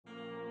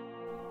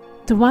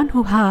The one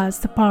who has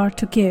the power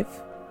to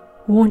give,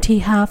 won't he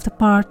have the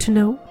power to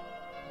know?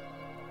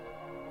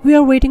 We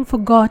are waiting for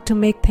God to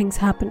make things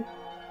happen,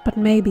 but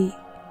maybe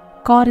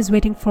God is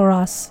waiting for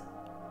us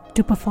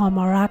to perform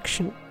our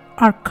action,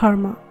 our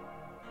karma.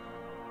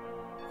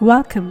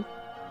 Welcome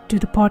to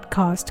the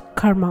podcast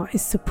Karma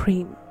is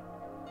Supreme.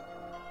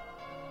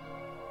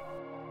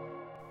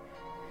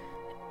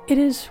 It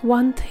is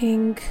one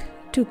thing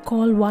to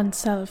call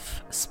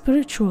oneself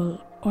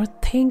spiritual or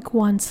think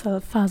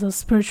oneself as a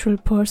spiritual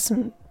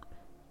person,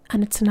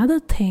 and it's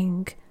another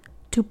thing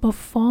to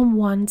perform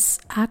one's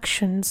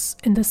actions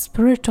in the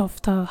spirit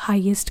of the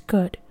highest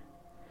good.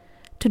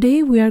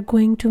 Today we are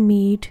going to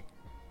meet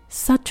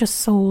such a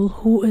soul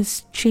who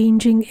is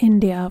changing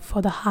India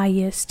for the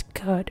highest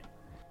good.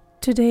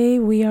 Today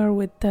we are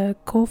with the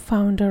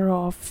co-founder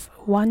of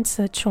one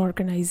such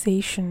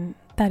organization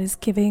that is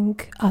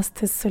giving us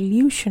the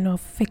solution of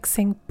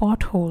fixing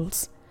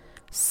potholes,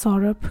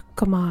 Ft.Sourabh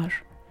Kumar.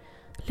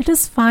 Let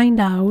us find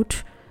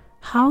out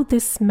how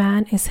this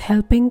man is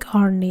helping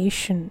our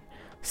nation.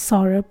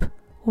 Ft.Sourabh,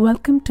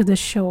 welcome to the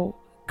show.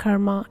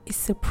 Karma is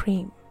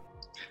Supreme.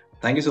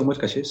 Thank you so much,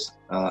 Kashish.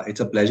 It's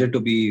a pleasure to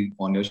be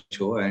on your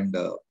show, and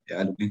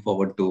looking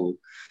forward to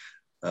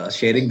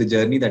sharing the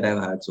journey that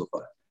I've had so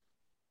far.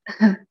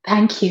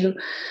 Thank you.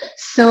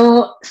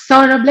 So,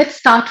 Ft.Sourabh, let's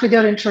start with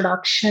your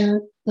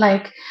introduction.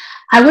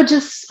 I would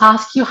just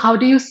ask you, how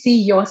do you see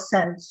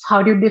yourself?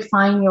 How do you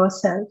define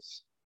yourself?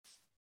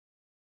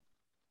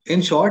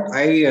 In short,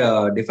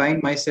 I define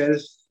myself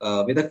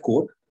with a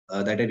quote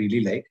that I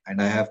really like,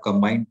 and I have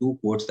combined two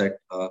quotes that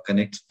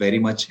connect very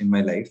much in my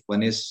life.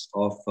 One is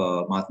of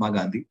Mahatma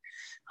Gandhi,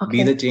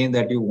 "Be the change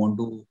that you want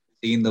to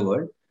see in the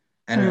world,"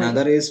 and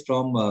another is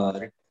from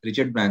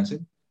Richard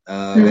Branson,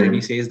 wherein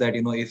he says that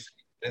if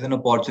there's an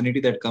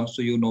opportunity that comes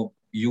to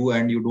you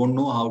and you don't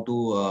know how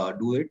to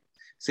do it,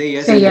 say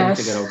yes and then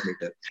figure out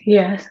later.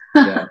 Yes.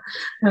 Yeah.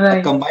 Right.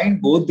 I combine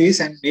both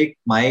this and make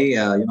my,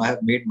 I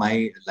have made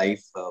my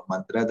life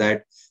mantra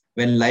that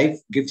when life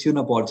gives you an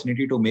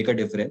opportunity to make a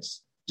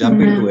difference, jump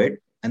into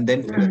it and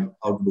then figure out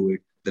how to do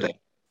it the right.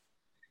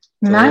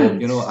 So,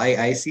 nice.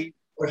 I see,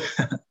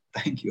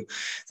 thank you.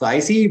 So I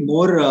see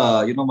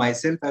more,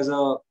 myself as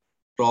a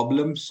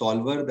problem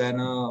solver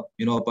than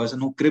a person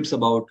who cribs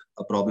about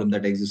a problem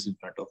that exists in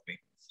front of me.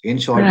 In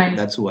short,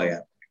 that's who I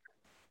am.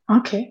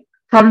 Okay.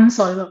 Problem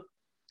solver.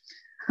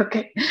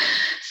 Okay.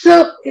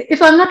 So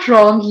if I'm not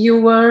wrong,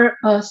 you were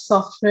a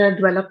software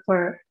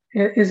developer.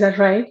 Is that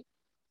right?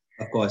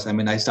 Of course. I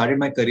mean, I started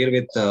my career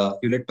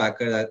with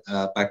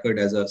Packard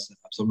as a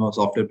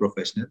software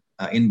professional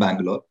in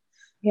Bangalore.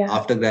 Yeah.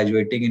 After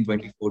graduating in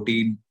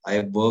 2014,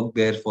 I worked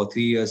there for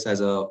 3 years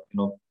as a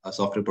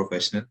software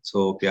professional.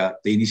 So yeah,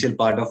 the initial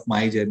part of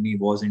my journey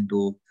was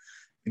into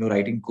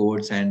writing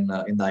codes and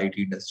in the IT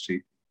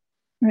industry.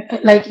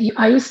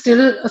 Are you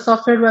still a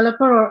software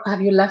developer, or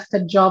have you left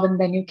that job and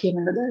then you came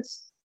into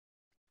this?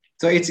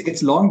 So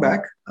it's long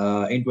back.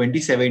 In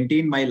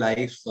 2017, my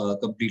life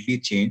completely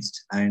changed,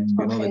 and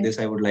with this,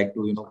 I would like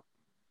to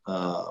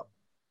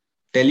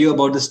tell you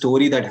about the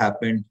story that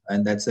happened,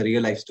 and that's a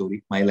real life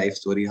story, my life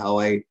story, how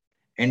I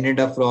ended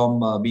up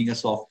from being a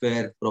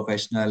software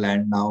professional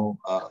and now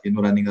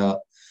running a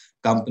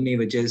company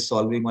which is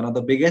solving one of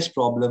the biggest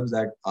problems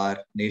that our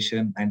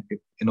nation and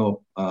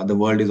the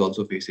world is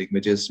also facing,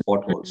 which is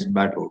potholes,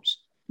 bad roads.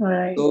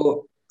 Right.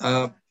 So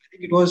I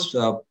think it was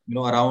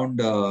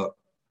around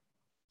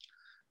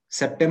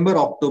September,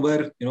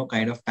 October,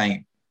 kind of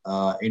time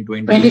in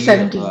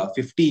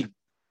 2015.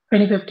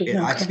 2015.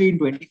 Actually, in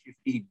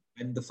 2015,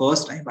 when the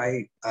first time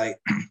when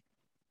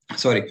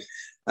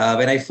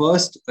I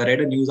first read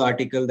a news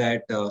article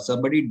that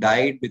somebody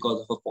died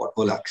because of a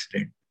pothole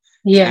accident.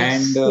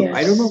 Yes. And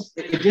I don't know,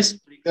 it just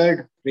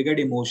triggered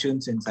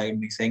emotions inside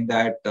me, saying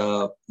that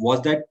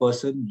was that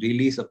person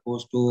really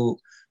supposed to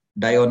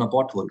die on a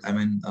pothole? I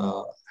mean,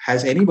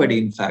 has anybody,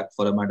 in fact,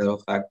 for a matter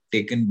of fact,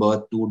 taken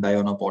birth to die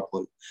on a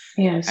pothole?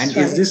 Yes. And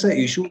is this an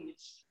issue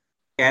which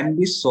can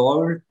be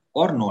solved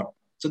or not?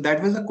 So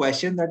that was a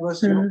question that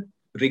was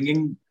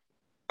ringing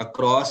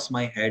across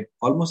my head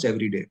almost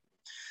every day.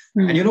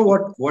 And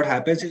what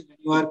happens is when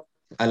you are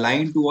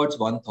aligned towards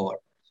one thought,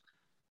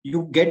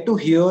 you get to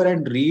hear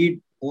and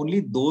read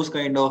only those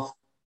kind of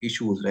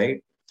issues,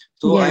 right?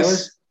 So I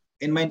was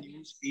in my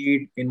news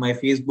feed, in my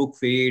Facebook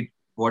feed,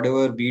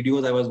 whatever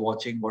videos I was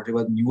watching,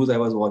 whatever news I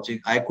was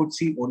watching, I could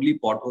see only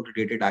pothole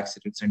related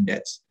accidents and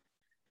deaths.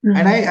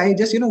 And I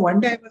just, one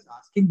day I was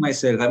asking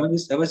myself, I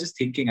was just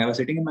thinking, I was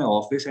sitting in my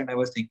office and I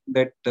was thinking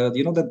that,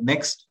 the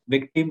next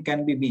victim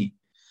can be me.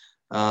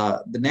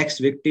 The next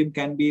victim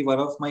can be one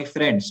of my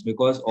friends,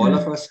 because all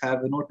of us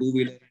have,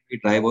 two-wheeler and we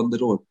drive on the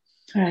road.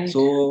 Right.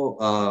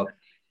 So,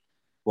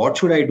 what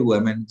should I do? I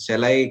mean,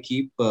 shall I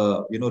keep,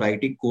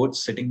 writing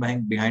codes sitting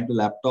behind the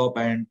laptop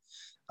and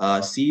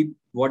see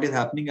what is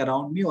happening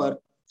around me, or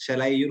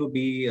shall I,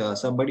 be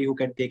somebody who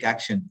can take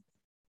action?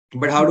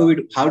 But how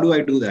do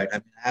I do that? I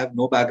mean, I have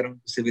no background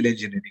in civil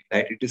engineering,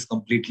 right? It is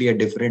completely a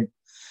different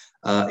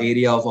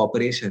area of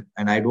operation,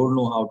 and I don't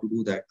know how to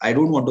do that. I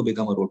don't want to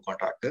become a road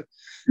contractor.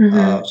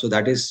 So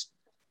that is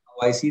how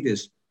I see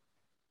this.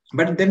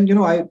 But then,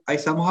 I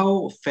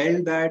somehow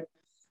felt that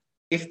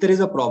if there is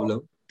a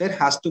problem, there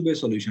has to be a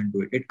solution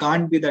to it. It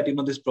can't be that,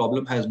 this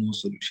problem has no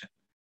solution.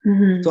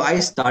 Mm-hmm. So I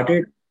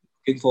started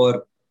looking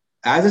for,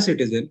 as a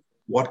citizen,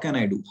 what can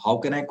I do? How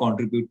can I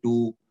contribute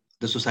to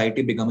the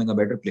society becoming a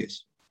better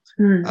place?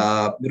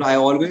 I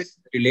always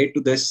relate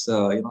to this,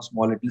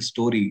 small little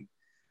story,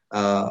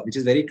 which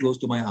is very close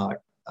to my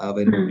heart.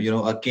 When,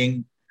 a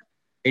king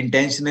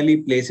intentionally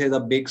places a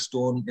big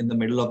stone in the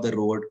middle of the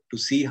road to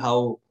see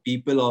how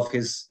people of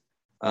his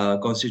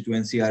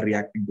constituency are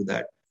reacting to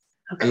that.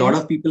 Okay. A lot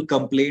of people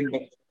complained,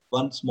 but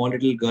one small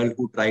little girl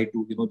who tried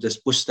to,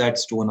 just push that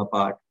stone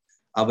apart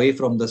away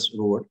from this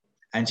road,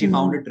 and she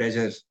found a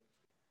treasure.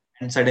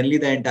 And suddenly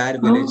the entire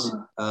village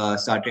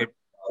started,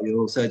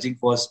 searching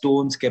for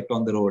stones kept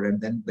on the road. And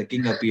then the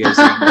king appeared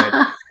saying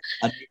that,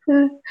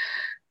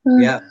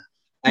 yeah.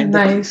 And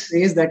the king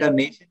says that a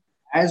nation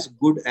as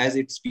good as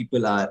its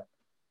people are,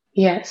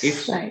 yes,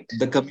 if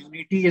the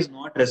community is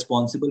not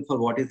responsible for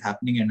what is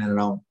happening in and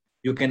around,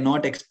 you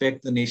cannot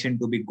expect the nation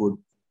to be good.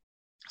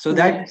 So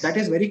that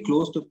is very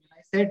close to me.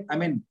 I said,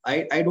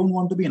 I don't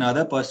want to be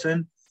another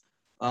person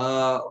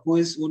who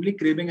is only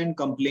cribbing and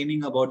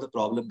complaining about the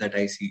problem that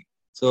I see.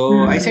 So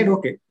I said,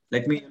 okay,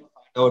 let me find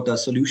out a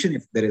solution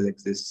if there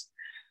exists.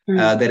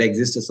 There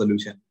exists a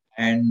solution.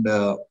 And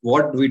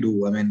what do we do?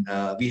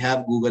 We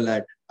have Google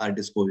at our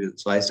disposal.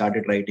 So I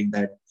started writing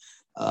that,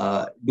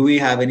 do we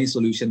have any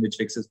solution which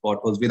fixes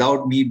potholes,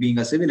 without me being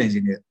a civil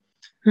engineer?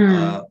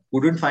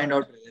 Couldn't find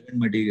out relevant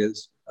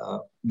materials.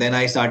 Then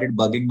I started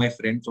bugging my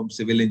friends from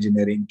civil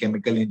engineering,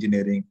 chemical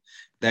engineering,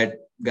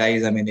 that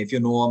guys, if you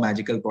know a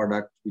magical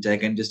product which I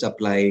can just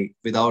apply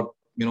without,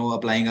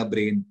 applying a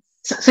brain.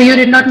 So you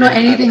did not know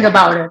anything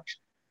about it?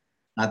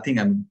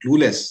 Nothing.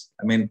 Clueless.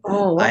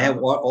 wow. I have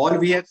all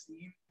we have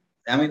seen.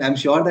 I'm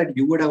sure that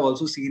you would have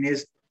also seen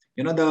is,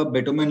 the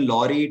bitumen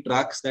lorry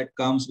trucks that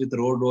comes with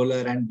road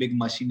roller and big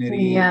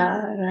machinery,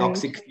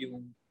 toxic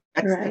fume.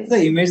 That's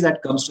the image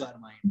that comes to our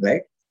mind,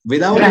 right?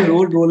 Without a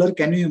road roller,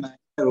 can you imagine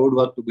the road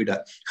work to be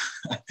done?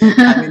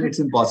 It's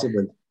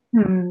impossible.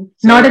 So,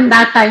 not in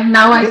that time.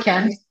 Now I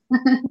can.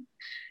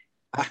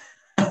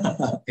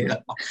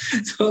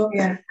 So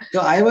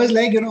I was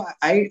like,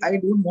 I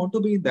don't want to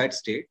be in that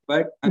state,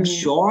 but I'm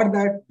sure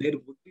that there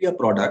would be a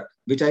product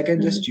which I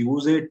can just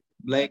use it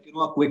like,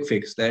 a quick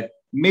fix, that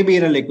maybe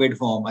in a liquid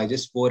form, I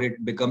just pour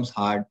it, becomes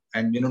hard,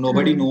 and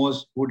nobody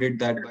knows who did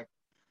that, but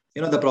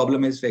the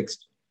problem is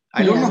fixed.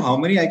 I don't know how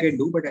many I can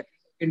do, but I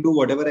can do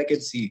whatever I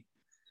can see.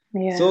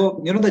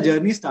 So, the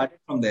journey started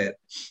from there.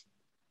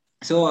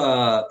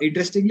 So,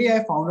 interestingly,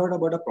 I found out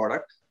about a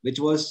product which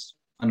was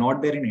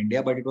not there in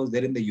India, but it was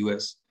there in the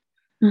US.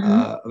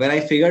 When I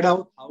figured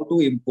out how to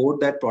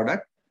import that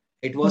product,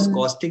 it was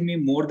costing me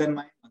more than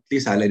my monthly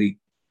salary.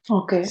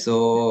 Okay.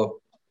 So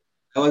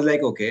I was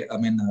like, okay,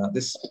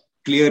 this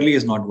clearly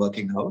is not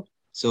working out.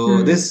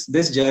 So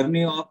this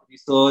journey of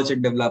research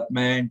and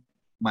development,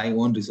 my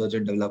own research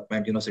and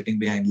development, sitting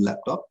behind the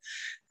laptop,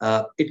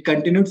 it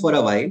continued for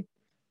a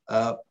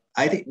while.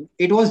 I think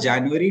it was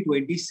January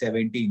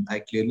 2017. I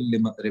clearly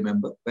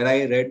remember when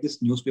I read this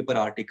newspaper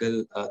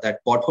article that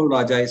Pothole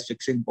Raja is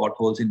fixing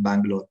potholes in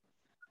Bangalore.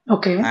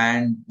 Okay.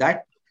 And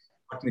that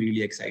got me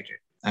really excited.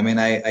 I'm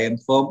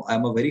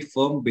a very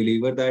firm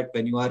believer that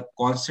when you are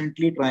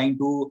constantly trying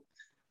to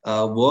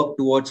work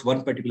towards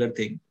one particular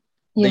thing,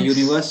 the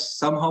universe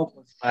somehow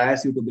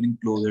conspires you to bring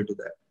closer to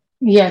that.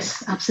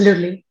 Yes,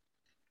 absolutely.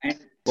 And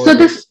so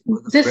this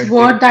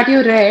word that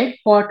you read,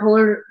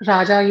 Pothole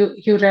Raja,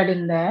 you read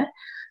in there.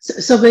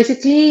 So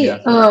basically,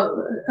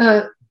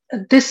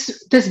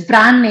 this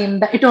brand name,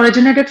 that it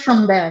originated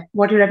from there.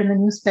 What you read in the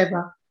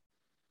newspaper.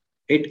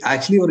 It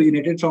actually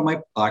originated from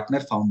my partner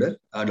founder,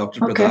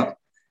 Dr. Pratap.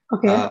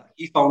 Okay.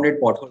 He founded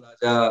Pothole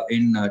Raja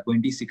in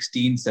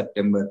 2016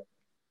 September.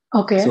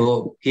 Okay.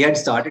 So he had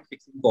started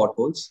fixing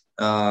potholes,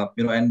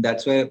 and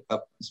that's where a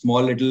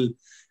small little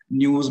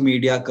news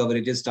media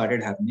coverages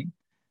started happening.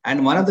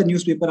 And one of the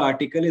newspaper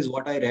article is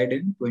what I read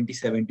in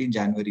 2017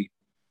 January.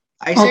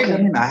 I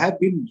said, I have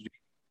been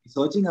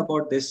researching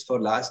about this for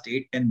last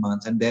 8-10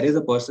 months, and there is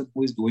a person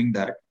who is doing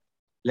that.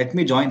 Let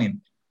me join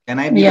him. Can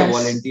I be a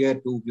volunteer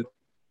to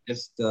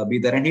just be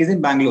there? And he's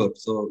in Bangalore,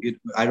 so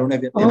I don't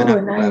even have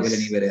to travel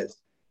anywhere else.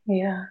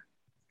 Yeah.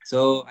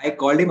 So I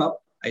called him up.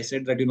 I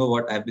said that,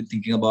 what, I've been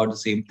thinking about the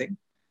same thing.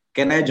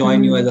 Can I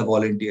join you as a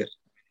volunteer?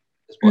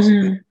 As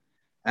possible.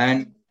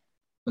 And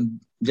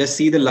just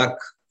see the luck.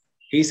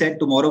 He said,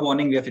 tomorrow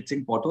morning we are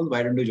fixing potholes.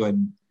 Why don't you join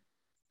me?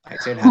 I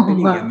said,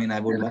 happily. I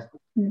would love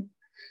to.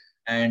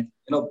 And,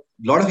 a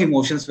lot of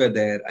emotions were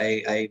there.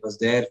 I was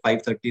there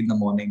 5:30 in the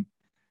morning.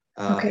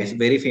 It's a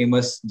very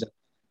famous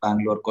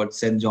Bangalore called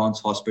St. John's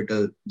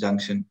Hospital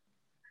Junction.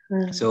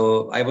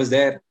 So I was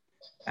there.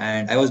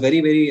 And I was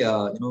very, very,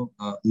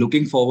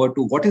 looking forward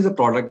to what is the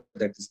product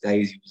that this guy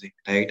is using,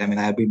 right? I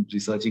have been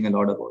researching a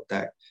lot about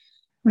that.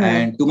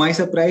 And to my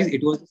surprise,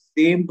 it was the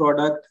same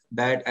product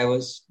that I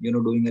was,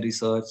 doing a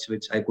research,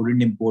 which I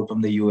couldn't import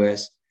from the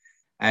US.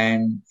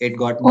 And it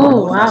got me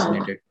more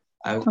fascinated.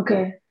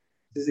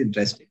 This is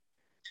interesting.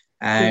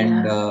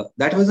 And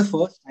that was the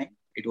first time.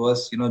 It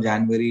was,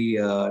 January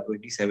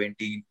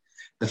 2017.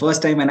 The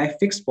first time when I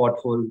fixed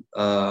pothole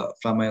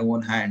from my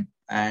own hand.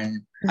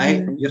 And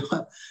I,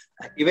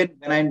 even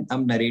when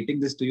I'm narrating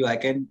this to you, I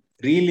can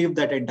relive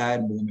that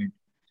entire moment.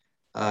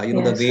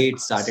 The way it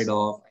started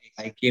off.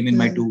 I came in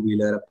my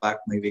two-wheeler, I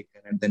parked my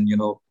vehicle, and then,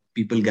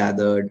 people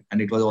gathered.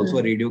 And it was also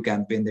a radio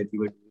campaign that we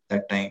were doing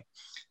at that time.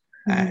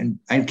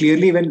 And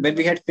clearly, when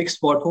we had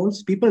fixed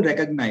potholes, people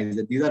recognized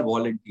that these are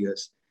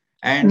volunteers.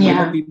 And,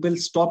 people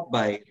stopped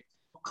by,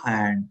 shook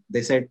hand.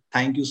 They said,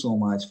 thank you so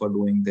much for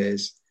doing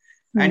this.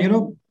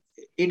 And,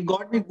 it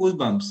got me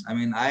goosebumps. I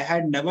mean, I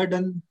had never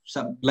done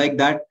something like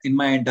that in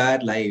my entire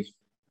life.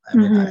 I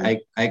mean,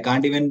 I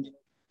can't even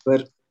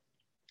remember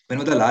when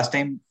was the last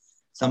time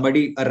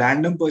a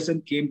random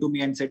person came to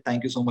me and said,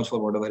 thank you so much for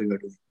whatever you are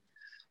doing.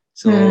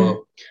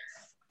 So,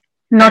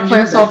 not for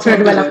your software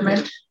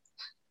development.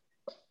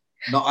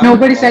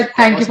 Nobody said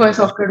thank you for your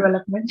software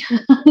development.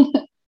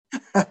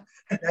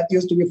 That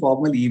used to be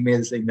formal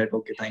email saying that,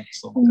 okay, thank you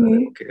so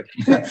much. Okay.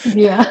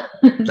 Yeah.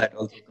 That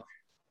also.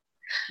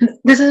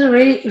 This is a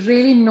really,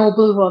 really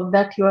noble work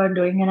that you are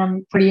doing, and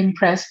I'm pretty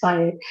impressed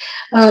by it.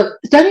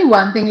 Tell me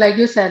one thing, like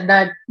you said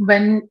that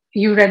when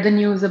you read the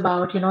news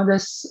about,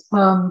 this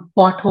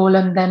pothole,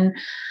 and then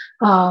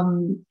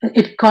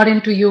it got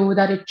into you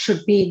that there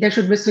should be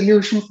a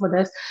solution for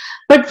this.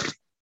 But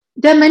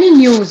there are many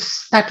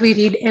news that we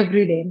read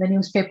every day in the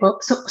newspaper.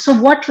 So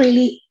what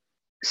really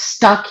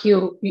stuck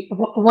you?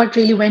 What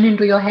really went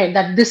into your head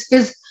that this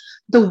is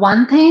the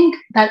one thing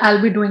that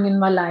I'll be doing in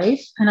my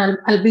life, and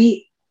I'll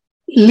be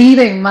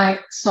leaving my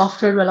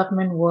software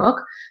development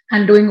work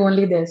and doing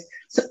only this.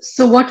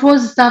 So what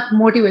was that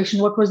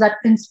motivation? What was that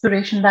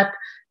inspiration that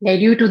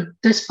led you to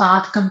this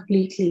path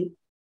completely?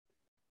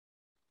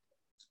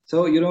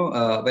 So,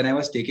 when I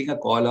was taking a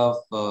call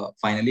of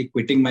finally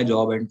quitting my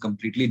job and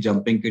completely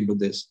jumping into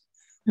this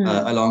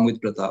along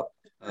with Pratap,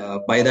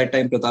 by that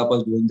time, Pratap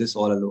was doing this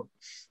all alone.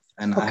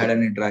 And I had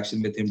an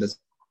interaction with him,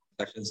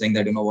 discussion saying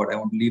that, I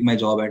want to leave my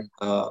job and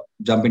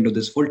jump into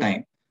this full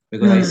time.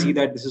 Because I see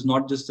that this is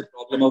not just a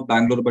problem of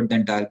Bangalore, but the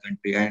entire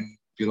country. And,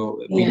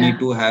 we need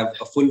to have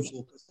a full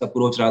focused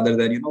approach rather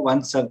than,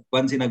 once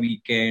in a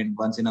weekend,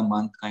 once in a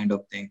month kind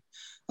of thing.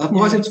 Of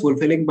course, it's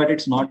fulfilling, but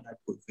it's not that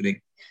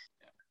fulfilling.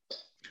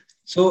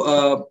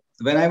 So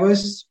when I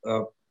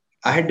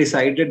had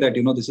decided that,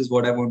 this is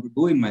what I want to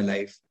do in my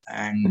life.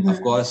 And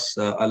of course,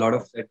 a lot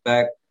of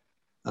setback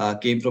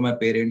came from my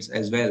parents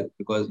as well,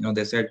 because,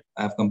 they said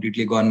I've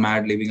completely gone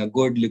mad, living a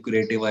good,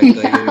 lucrative career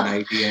in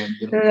IT.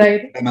 And,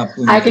 right.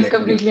 I can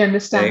completely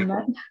understand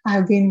that.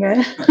 I've been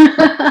there.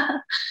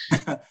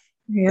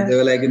 They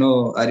were like,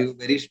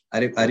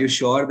 are you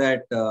sure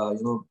that,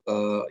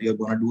 you're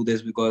going to do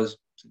this? Because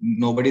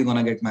nobody's going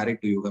to get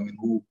married to you. I mean,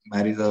 who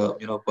marries a,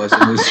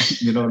 person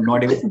who's,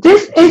 not even...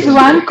 This is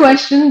one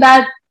question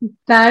that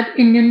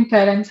Indian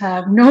parents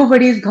have.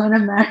 Nobody's going to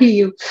marry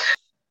you.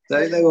 So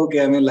I was like,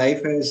 okay, I mean,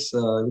 life has,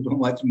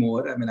 much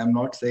more. I mean, I'm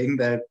not saying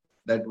that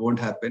won't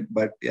happen,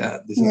 but yeah,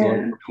 this is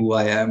who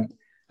I am.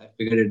 I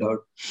figured it out.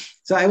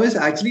 So I was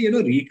actually,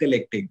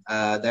 recollecting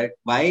that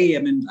why,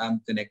 I'm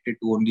connected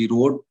to only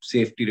road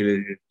safety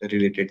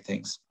related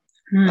things.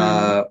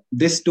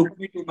 This took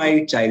me to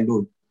my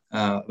childhood.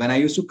 When I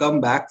used to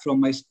come back from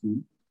my school,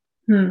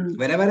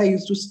 whenever I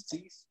used to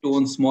see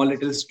small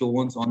little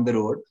stones on the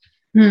road,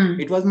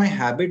 it was my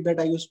habit that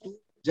I used to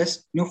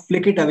just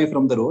flick it away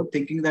from the road,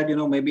 thinking that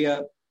maybe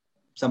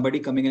somebody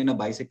coming in a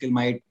bicycle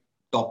might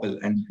topple,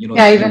 and even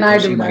I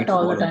do that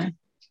all the time.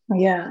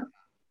 Yeah.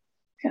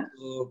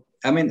 So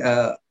I mean,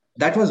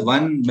 that was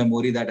one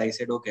memory that I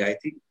said, okay, I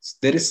think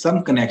there is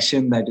some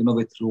connection that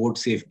with road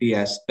safety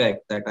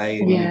aspect that I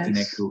really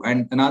connect to.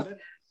 And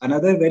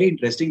another very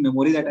interesting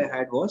memory that I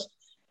had was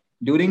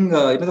during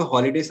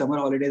the summer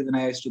holidays, when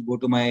I used to go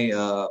to my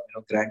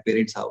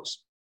grandparents'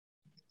 house.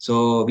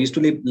 So we used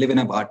to live in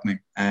an apartment,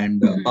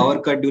 and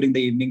power cut during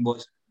the evening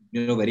was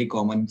very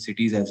common in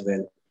cities as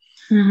well.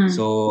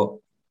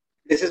 So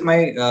this is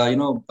my right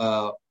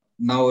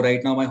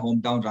now my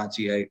hometown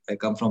Ranchi. I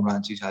come from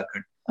Ranchi,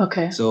 Jharkhand.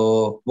 Okay.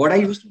 So what I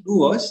used to do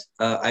was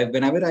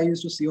whenever I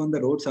used to see on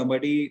the road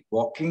somebody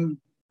walking,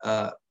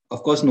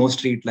 of course no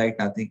street light,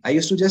 nothing. I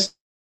used to just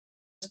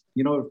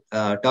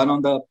turn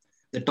on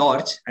the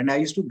torch, and I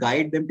used to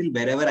guide them till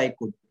wherever I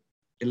could,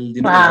 till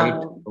the light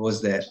was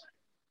there.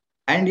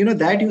 And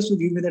that used to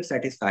give me that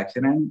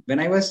satisfaction. And when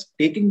I was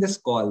taking this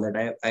call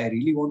that I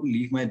really want to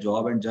leave my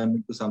job and jump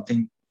into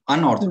something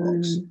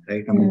unorthodox,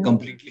 right? I mean,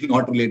 completely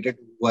not related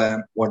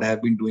to what I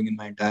have been doing in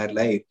my entire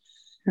life.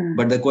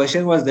 But the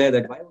question was there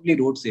that why only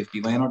road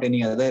safety? Why not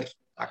any other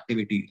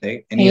activity,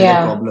 right? Any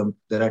other problem?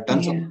 There are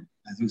tons of,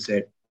 as you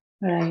said.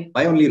 Right.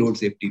 Why only road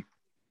safety?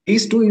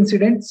 These two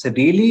incidents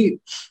really,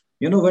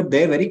 were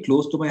there very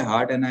close to my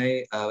heart. And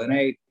when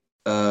I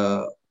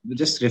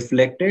just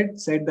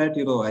reflected, said that,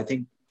 I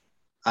think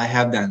I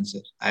have the answer.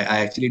 I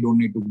actually don't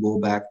need to go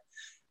back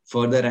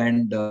further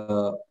and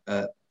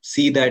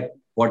see that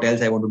what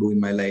else I want to do in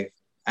my life.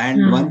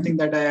 And one thing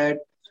that I had,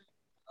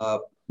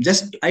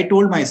 I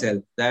told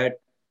myself that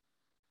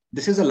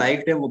this is a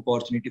lifetime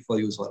opportunity for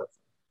you, Saurabh.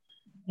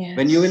 Yes.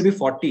 When you will be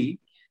 40,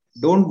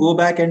 don't go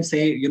back and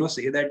say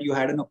that you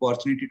had an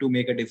opportunity to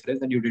make a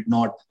difference and you did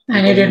not,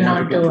 and you because you did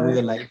wanted not to do choose a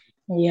it. life.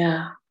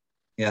 Yeah.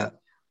 Yeah.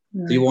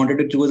 So you wanted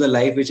to choose a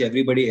life which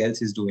everybody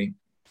else is doing.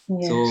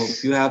 Yes.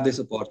 So you have this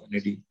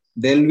opportunity.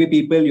 There will be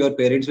people, your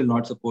parents will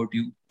not support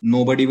you.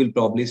 Nobody will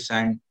probably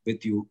stand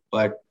with you,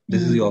 but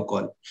this is your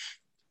call.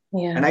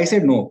 Yeah. And I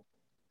said, no.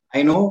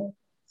 I know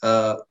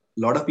a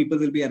lot of people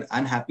will be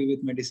unhappy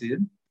with my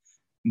decision,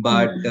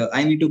 but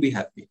I need to be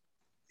happy.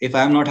 If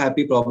I'm not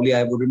happy, probably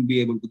I wouldn't be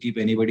able to keep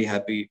anybody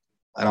happy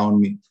around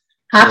me.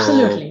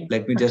 Absolutely. So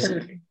let me just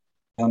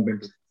jump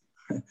into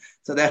it.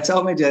 So that's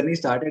how my journey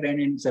started.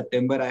 And in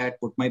September, I had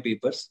put my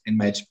papers in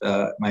my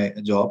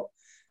job.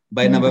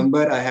 By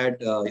November, I had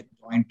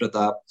joined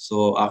Pratap.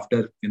 So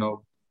after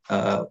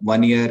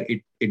 1 year,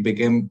 it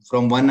became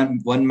from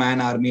one man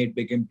army, it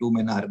became 2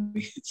 man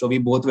army. So we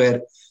both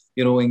were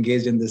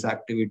engaged in this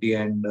activity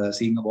and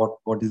seeing about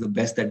what is the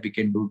best that we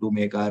can do to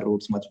make our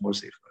roads much more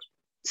safer.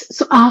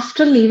 So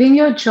after leaving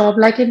your job,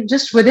 like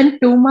just within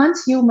 2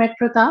 months, you met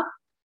Pratap?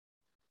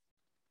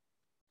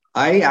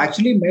 I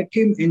actually met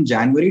him in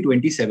January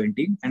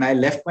 2017 and I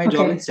left my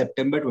job in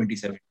September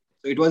 2017.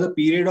 So it was a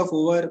period of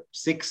over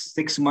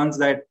six months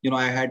that,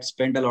 I had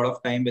spent a lot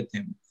of time with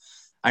him,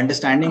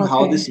 understanding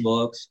how this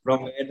works,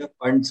 from where the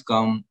funds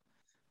come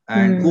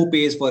and who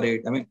pays for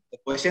it. I mean, the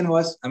question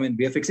was,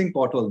 we are fixing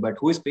potholes, but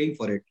who is paying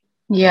for it?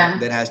 Yeah.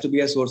 There has to be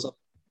a source of,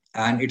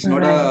 and it's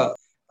not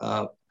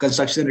a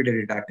construction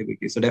related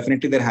activity. So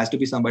definitely there has to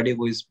be somebody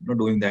who is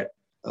doing that.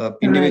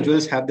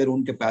 Individuals have their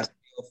own capacity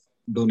of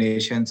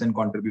donations and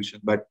contribution,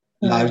 but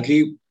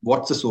largely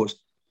what's the source?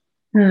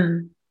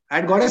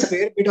 I'd got a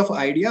fair bit of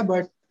idea,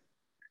 but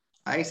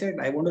I said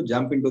I want to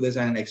jump into this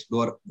and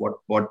explore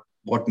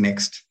what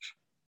next.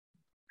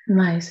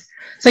 Nice.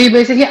 So you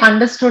basically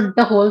understood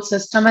the whole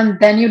system and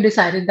then you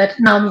decided that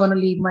now I'm going to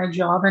leave my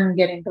job and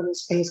get into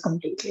this space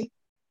completely.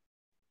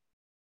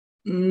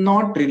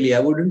 Not really. I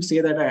wouldn't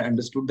say that I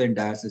understood the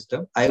entire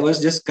system. I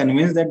was just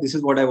convinced that this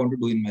is what I want to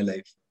do in my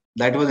life.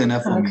 That was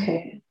enough for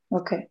me.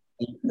 Okay.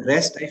 The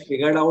rest I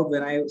figured out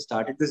when I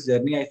started this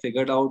journey. I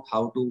figured out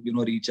how to,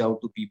 reach out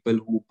to people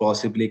who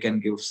possibly can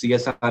give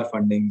CSR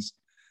fundings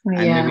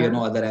and maybe,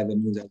 other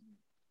avenues.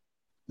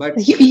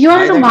 But you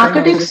are in the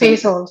marketing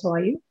space also, are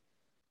you?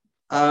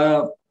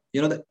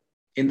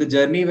 In the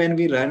journey when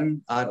we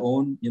run our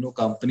own,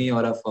 company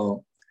or a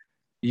firm,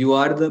 you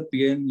are the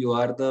PM, you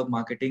are the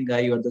marketing guy,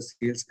 you are the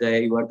sales guy,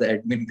 you are the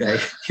admin guy,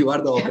 you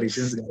are the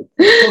operations guy.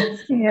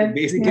 So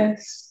basically,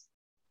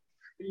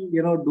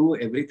 do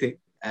everything.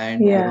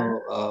 And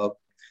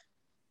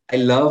I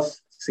love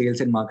sales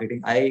and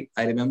marketing. I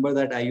remember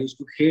that I used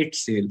to hate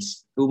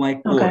sales to my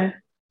core,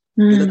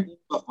 to the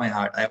core of my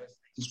heart. I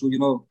used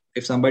to,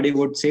 if somebody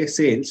would say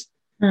sales,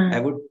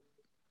 I would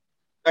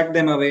cut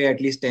them away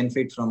at least 10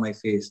 feet from my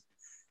face.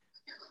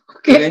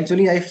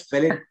 Eventually, I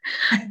fell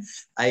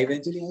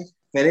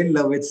in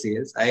love with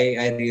sales.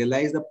 I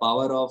realized the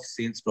power of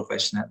sales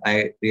professional.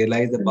 I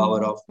realized the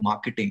power of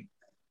marketing.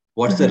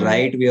 What's the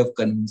right way of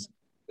convincing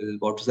people?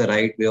 What's the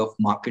right way of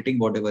marketing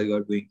whatever you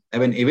are doing? I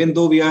mean, even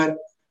though we are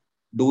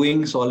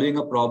solving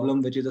a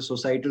problem which is a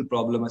societal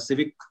problem, a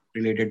civic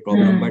related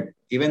problem, but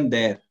even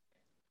there,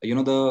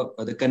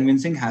 the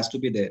convincing has to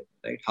be there,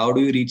 right? How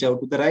do you reach out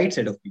to the right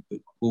set of people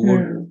who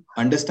would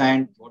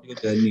understand what your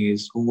journey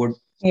is, who would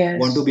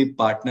want to be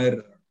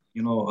partner,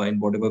 in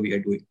whatever we are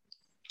doing.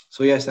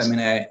 So yes,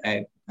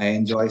 I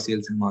enjoy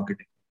sales and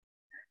marketing.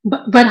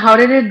 But how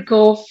did it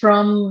go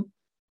from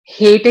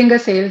hating a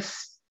sales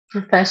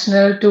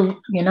professional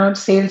to,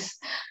 sales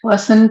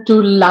person to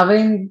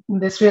loving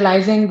this,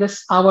 realizing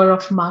this hour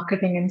of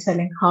marketing and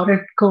selling? How did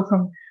it go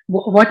from,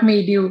 what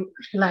made you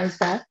realize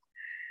that?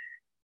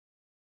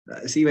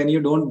 See, when you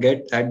don't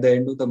get at the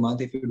end of the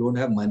month, if you don't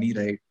have money,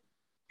 right,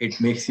 it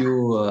makes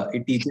you,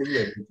 it teaches you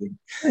everything.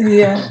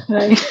 Yeah,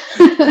 right.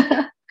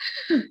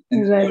 The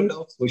world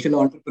of social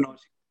entrepreneurship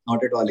is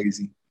not at all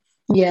easy.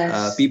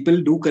 Yes.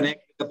 People do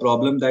connect with the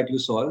problem that you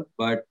solve,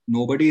 but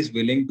nobody is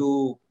willing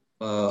to,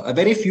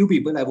 very few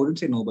people, I wouldn't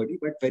say nobody,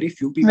 but very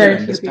few people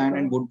understand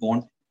and would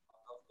want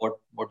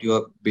what you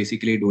are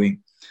basically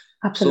doing.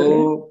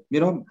 Absolutely.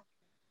 So,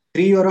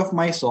 3 years of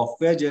my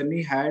software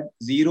journey had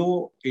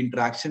zero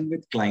interaction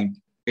with client.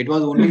 It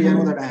was only,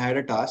 that I had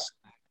a task,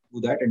 do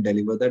that and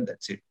deliver that.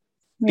 That's it.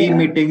 Team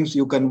meetings,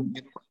 you can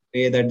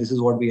say that this is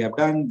what we have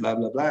done, blah,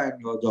 blah, blah, and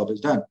your job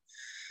is done.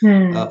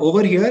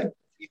 Over here,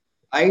 if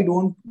I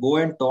don't go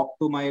and talk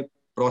to my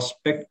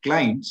prospect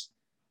clients,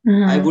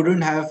 I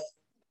wouldn't have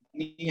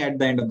money at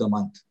the end of the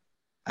month.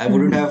 I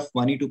wouldn't have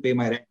money to pay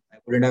my rent. I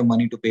wouldn't have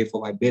money to pay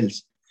for my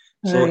bills.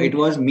 So it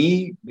was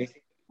me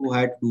basically who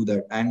had to do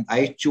that. And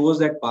I chose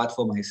that path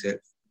for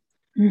myself.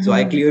 So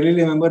I clearly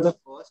remember the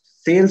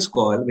first sales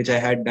call, which I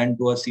had done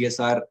to a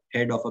CSR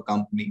head of a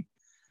company.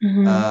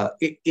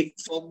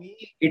 For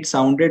me, it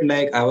sounded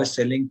like I was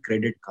selling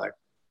credit card.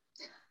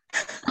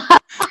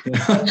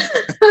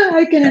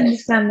 I can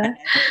understand that.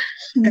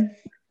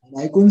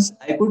 I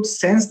could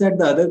sense that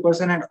the other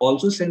person had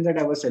also sensed that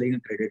I was selling a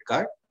credit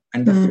card.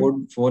 and the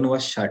phone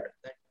was shut.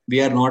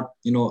 We are not,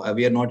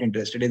 we are not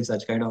interested in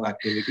such kind of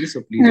activity.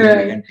 So please, we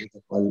can take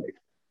a call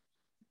later.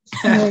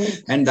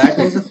 And that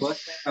was the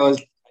first time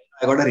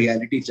I got a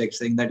reality check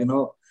saying that,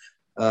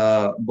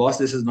 boss,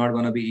 this is not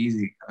going to be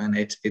easy. I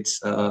mean,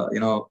 it's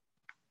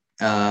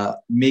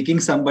making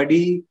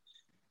somebody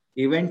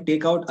even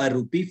take out a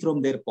rupee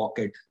from their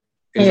pocket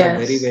is a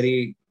very,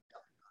 very,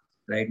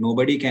 right.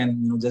 Nobody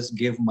can, just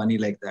give money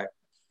like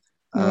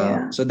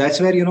that. So that's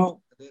where,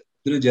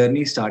 the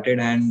journey started.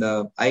 And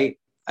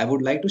I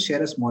would like to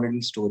share a small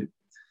little story.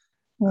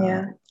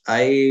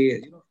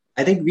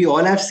 I think we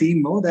all have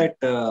seen, that,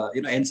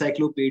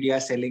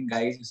 encyclopedia selling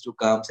guys used to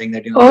come saying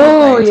that,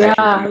 oh, yeah.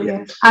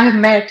 I have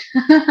met.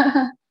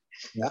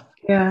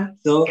 Yeah.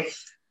 So,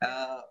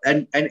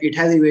 and it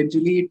has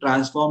eventually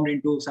transformed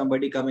into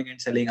somebody coming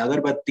and selling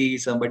agarbatti,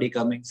 somebody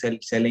coming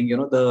selling,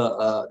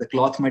 the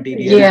cloth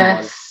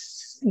material.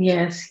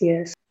 Yes.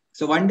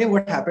 So one day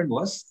what happened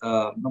was,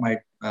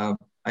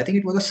 I think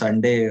it was a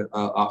Sunday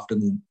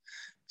afternoon.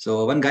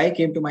 So one guy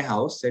came to my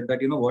house, said that,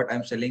 what,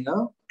 I'm selling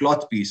a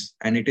cloth piece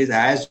and it is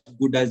as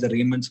good as the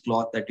Raymond's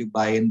cloth that you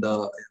buy in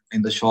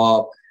the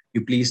shop.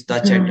 You please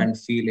touch it and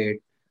feel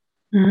it.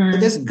 So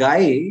this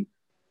guy,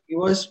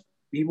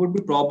 he would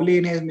be probably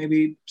in his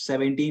maybe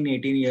 17,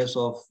 18 years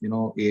of,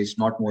 age,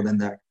 not more than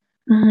that.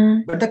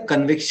 But the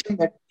conviction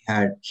that he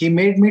had, he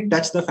made me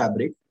touch the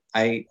fabric.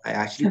 I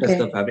actually touched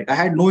the fabric. I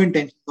had no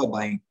intention of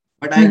buying,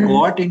 but I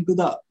got into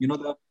the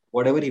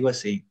whatever he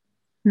was saying.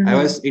 I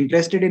was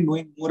interested in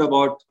knowing more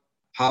about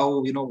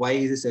how, why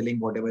is he selling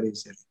whatever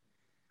he's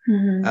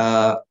selling.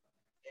 I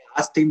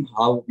asked him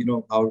how,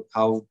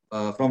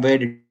 from where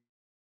did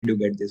you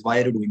get this?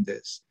 Why are you doing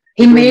this?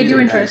 He made you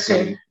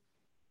interested.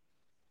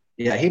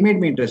 Yeah, he made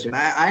me interested.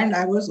 And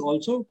I was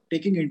also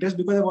taking interest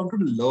because I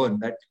wanted to learn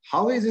that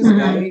how is this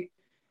guy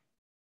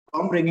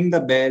from ringing the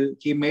bell?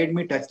 He made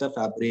me touch the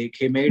fabric.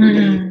 He made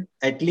me,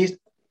 at least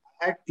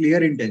I had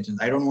clear intentions.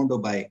 I don't want to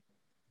buy.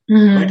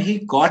 But he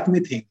got me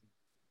thinking.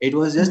 It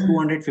was just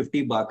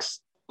 $250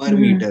 per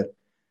meter.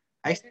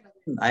 I said,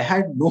 I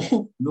had no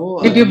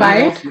Did you buy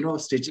it?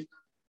 Stitching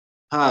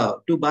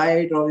to buy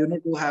it or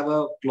to have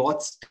a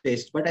cloth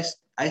stitched. But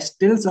I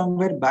still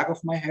somewhere back of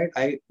my head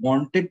I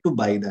wanted to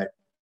buy that.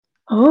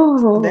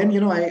 Oh. Then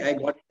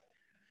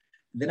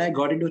I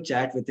got into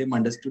chat with him,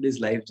 understood his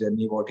life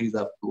journey, what he's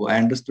up to. I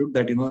understood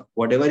that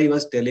whatever he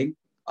was telling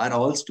are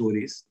all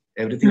stories.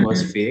 Everything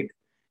was fake.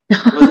 He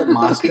was a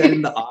master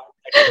in the art.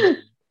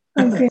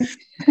 Okay.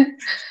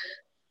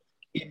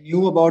 He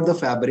knew about the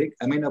fabric.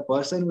 I mean, a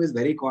person who is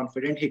very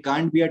confident, he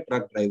can't be a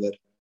truck driver.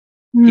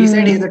 He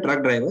said he's a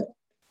truck driver.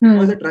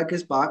 Because the truck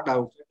is parked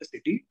outside the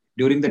city.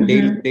 During the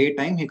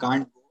daytime, he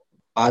can't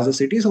pass the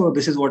city. So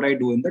this is what I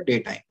do in the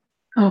daytime.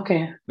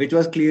 Okay. Which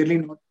was clearly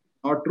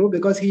not true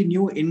because he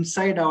knew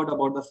inside out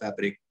about the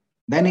fabric.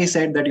 Then he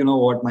said that,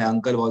 what, my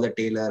uncle was a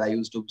tailor. I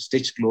used to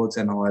stitch clothes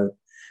and all.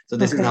 So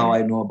this is how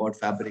I know about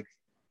fabric.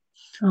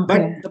 Okay.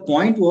 But the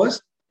point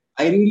was,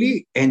 I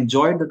really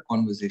enjoyed that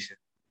conversation.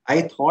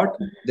 I thought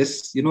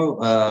this,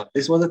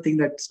 this was a thing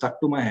that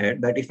stuck to my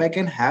head, that if I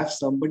can have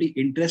somebody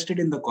interested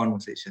in the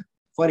conversation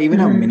for even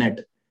a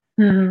minute,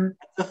 that's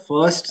the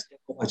first step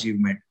of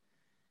achievement.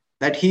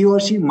 That he or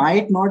she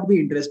might not be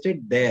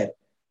interested there,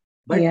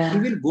 but he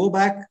will go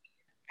back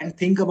and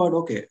think about,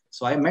 okay,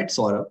 so I met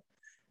Saurabh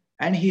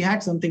and he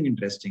had something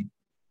interesting.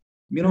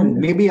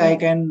 Maybe I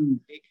can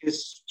take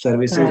his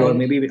services or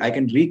maybe I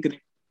can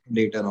reconnect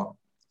later on.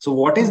 So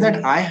what is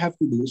that I have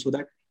to do so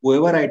that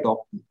whoever I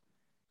talk to,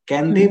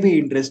 can they be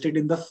interested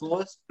in the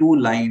first two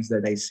lines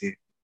that I say?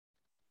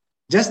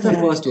 Just the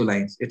first two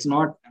lines. It's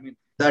not,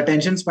 the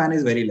attention span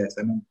is very less.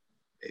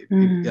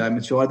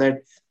 I'm sure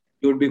that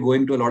you would be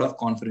going to a lot of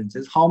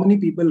conferences. How many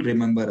people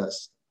remember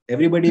us?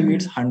 Everybody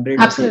meets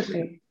hundreds of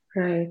people.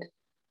 Right.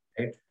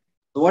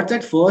 So what's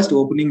that first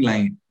opening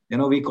line?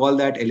 We call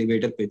that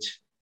elevator pitch.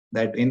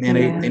 That in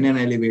an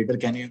elevator,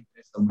 can you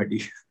impress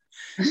somebody?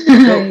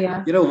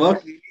 So,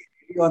 work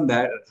really on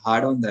that,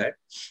 hard on that.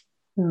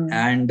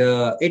 And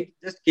it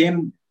just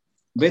came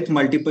with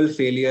multiple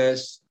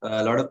failures.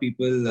 A lot of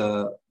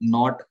people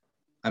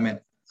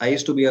I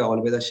used to be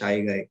always a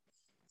shy guy.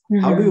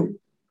 How do you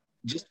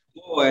just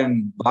go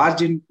and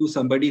barge into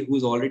somebody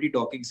who's already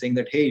talking, saying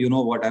that, hey,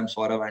 what, I'm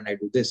Saurabh and I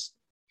do this.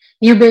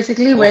 You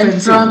basically went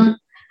from,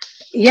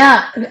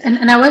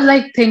 and I was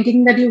like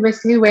thinking that you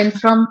basically went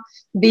from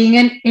being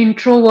an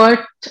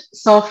introvert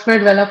software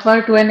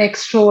developer to an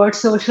extrovert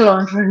social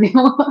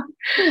entrepreneur.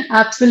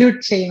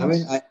 Absolute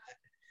change.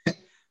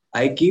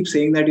 I keep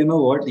saying that,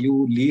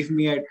 you leave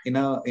me in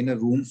a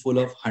room full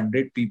of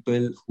 100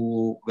 people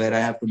where I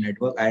have to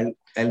network.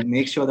 I'll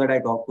make sure that I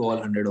talk to all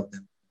 100 of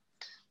them.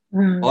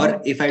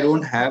 Or if I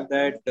don't have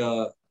that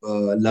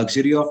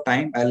luxury of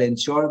time, I'll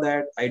ensure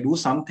that I do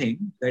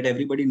something that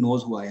everybody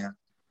knows who I am.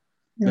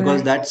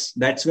 Because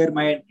that's where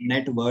my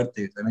net worth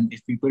is.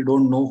 If people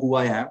don't know who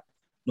I am,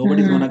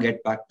 nobody's going to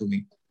get back to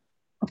me.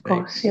 Of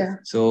course, yeah.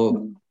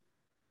 So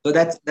So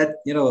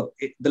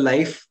the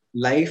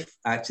life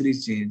actually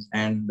changed.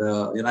 And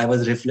I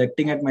was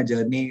reflecting at my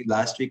journey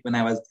last week when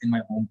I was in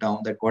my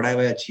hometown, that what have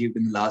I achieved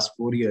in the last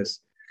 4 years.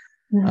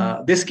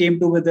 This came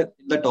to with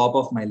the top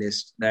of my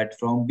list, that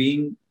from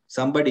being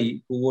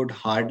somebody who would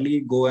hardly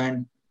go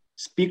and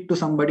speak to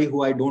somebody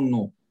who I don't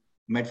know,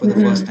 met for the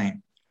first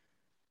time,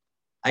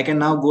 I can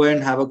now go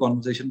and have a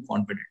conversation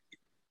confidently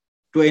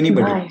to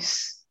anybody,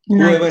 Nice.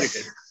 whoever it Nice.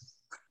 is.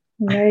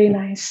 Very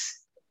nice.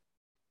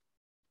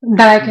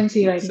 That I can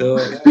see right So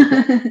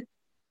now.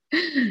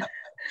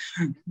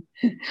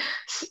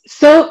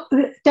 So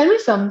tell me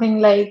something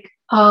like,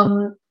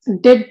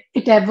 did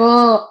it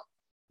ever,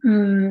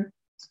 um,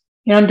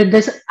 did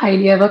this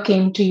idea ever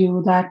came to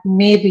you that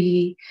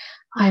maybe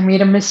I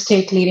made a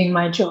mistake leaving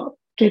my job?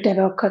 Did it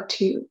ever occur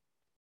to you?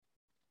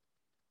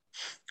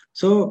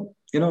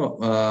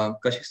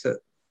 Kashish sir,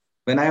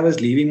 when I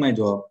was leaving my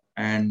job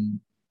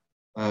and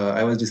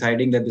I was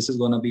deciding that this is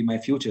going to be my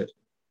future,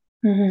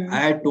 I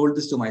had told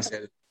this to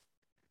myself,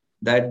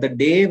 that the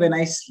day when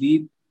I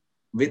sleep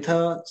with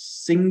a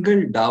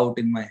single doubt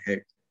in my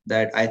head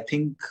that I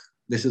think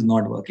this is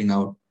not working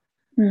out,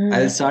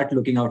 I'll start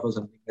looking out for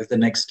something else the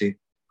next day.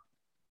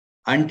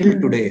 Until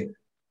today,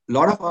 a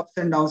lot of ups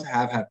and downs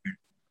have happened.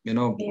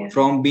 Yeah.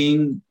 From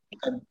being,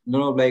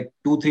 like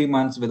 2-3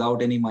 months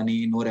without any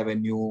money, no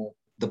revenue,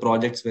 the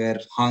projects were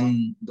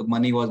hung, the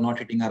money was not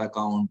hitting our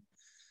account.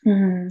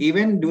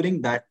 Even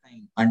during that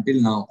time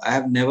until now, I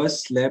have never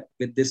slept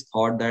with this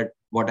thought that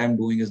what I'm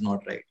doing is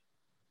not right.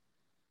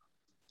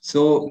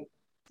 So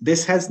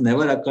this has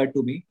never occurred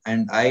to me,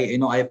 and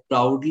I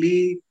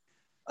proudly,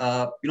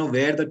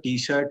 wear the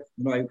T-shirt.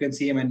 You can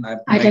see him, and I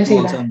right can now see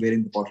also that. I'm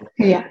wearing the Potholes.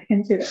 Yeah, I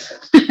can see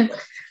that.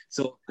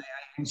 So I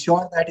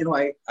ensure that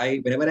I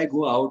whenever I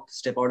go out,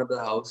 step out of the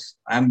house,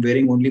 I'm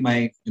wearing only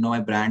my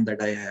brand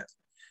that I have,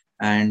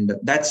 and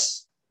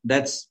that's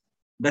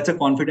a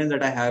confidence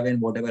that I have in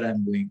whatever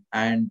I'm doing.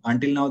 And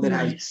until now, there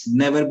has Nice.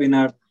 never been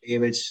a day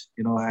which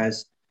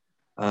has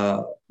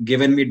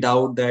given me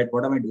doubt that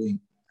what am I doing?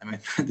 I mean,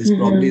 this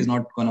probably is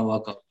not gonna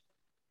work out.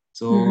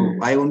 So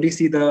I only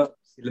see the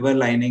silver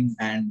lining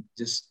and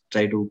just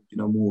try to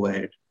move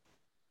ahead.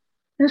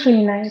 That's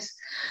really nice.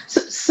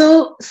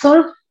 So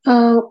sort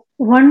of,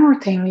 one more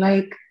thing,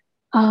 like,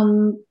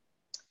 um,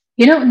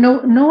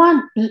 no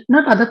one,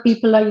 not other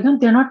people are,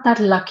 they're not that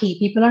lucky.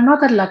 People are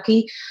not that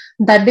lucky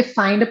that they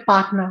find a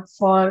partner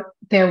for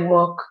their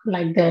work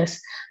like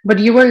this. But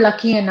you were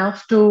lucky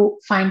enough to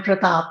find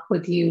Pratap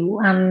with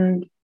you,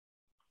 and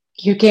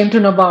you came to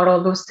know about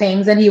all those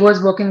things, and he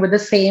was working with the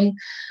same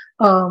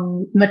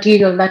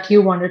material that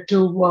you wanted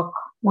to work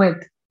with,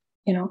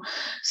 you know.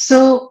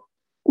 So,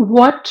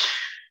 what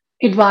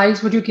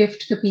advice would you give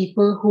to the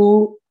people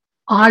who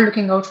are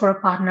looking out for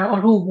a partner, or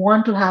who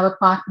want to have a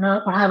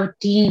partner or have a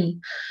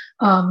team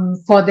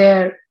for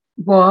their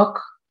work,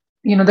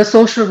 the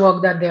social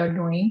work that they are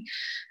doing,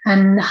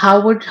 and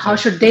how Right.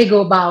 should they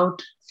go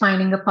about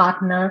finding a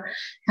partner,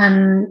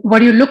 and what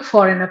do you look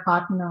for in a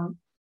partner?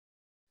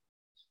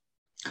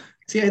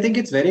 See, I think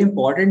it's very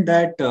important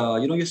that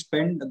you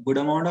spend a good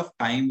amount of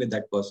time with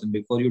that person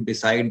before you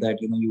decide that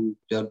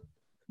you're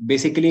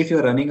basically, if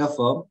you're running a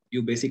firm,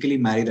 you basically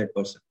marry that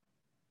person.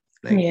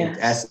 Like it's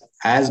Yes.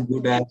 as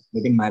good as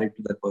getting married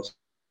to that person.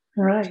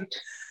 Right.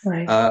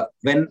 Right.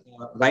 When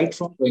Right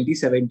from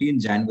 2017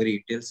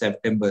 January till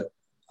September,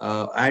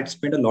 I had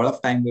spent a lot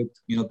of time with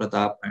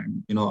Pratap,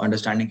 and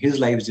understanding his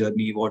life's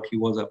journey, what he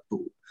was up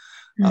to,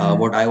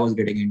 what I was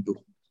getting into.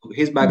 So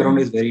his background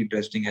is very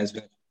interesting as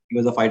well. He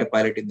was a fighter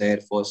pilot in the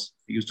Air Force.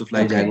 He used to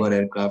fly Okay. Jaguar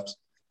aircrafts.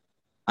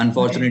 Okay.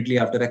 Unfortunately,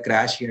 after a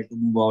crash, he had to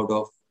move out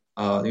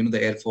of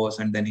the Air Force,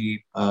 and then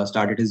he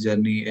started his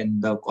journey in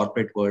the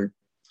corporate world.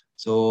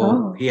 So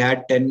Oh. he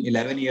had 10,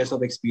 11 years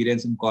of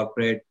experience in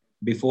corporate.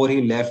 Before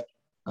he left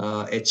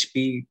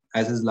HP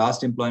as his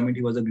last employment,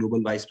 he was a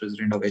global vice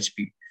president of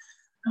HP.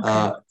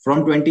 Okay.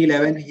 From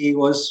 2011, he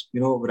was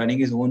running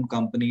his own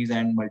companies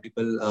and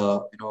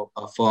multiple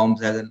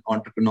firms as an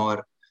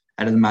entrepreneur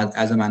and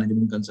as a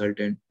management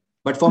consultant.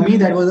 But for me,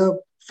 that was a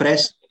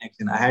fresh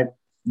connection. I had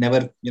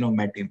never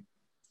met him,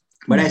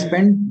 but I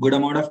spent good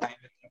amount of time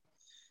with him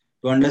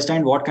to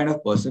understand what kind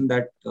of person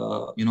that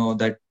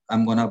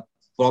I'm gonna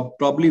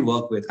probably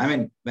work with. I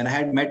mean, when I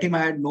had met him, I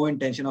had no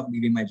intention of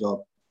leaving my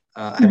job.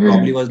 I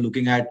probably was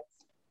looking at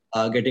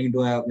getting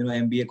into a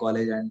MBA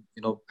college and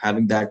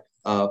having that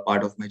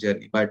part of my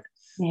journey. But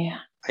Yeah.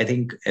 I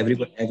think every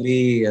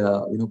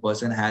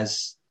person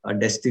has a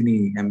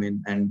destiny. I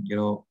mean, and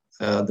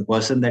the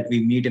person that we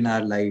meet in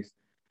our life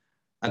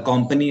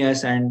accompany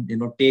us and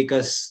take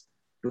us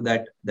to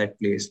that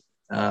place.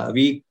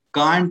 We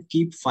can't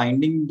keep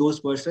finding those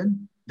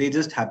person. They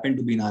just happen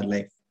to be in our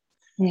life.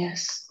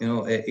 Yes.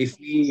 If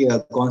we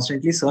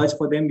constantly search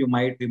for them, we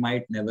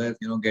might never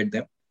get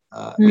them.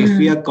 If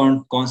we are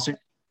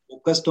constantly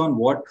focused on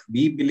what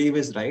we believe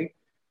is right,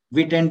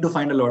 we tend to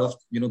find a lot of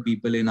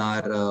people in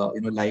our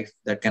life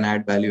that can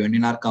add value, and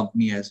in our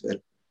company as well.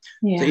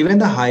 So Yeah. even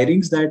the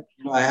hirings that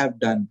I have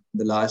done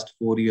the last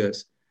 4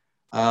 years,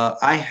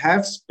 I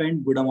have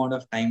spent good amount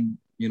of time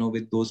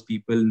with those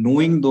people,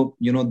 knowing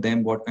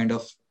them, what kind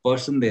of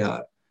person they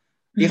are,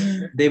 if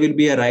they will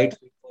be a right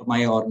fit for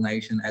my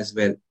organization as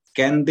well.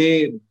 Can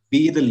they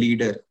be the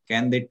leader?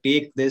 Can they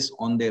take this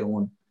on their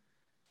own,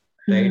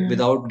 right?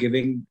 Without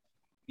giving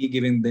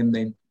them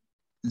the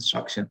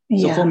instruction.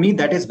 So for me,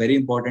 that is very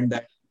important,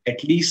 that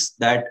at least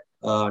that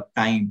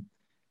time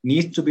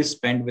needs to be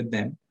spent with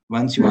them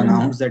once you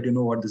announce that,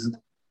 what this is.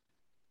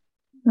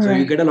 So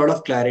you get a lot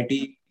of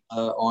clarity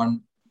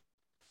on,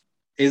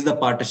 is the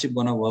partnership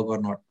going to work or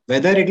not?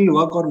 Whether it will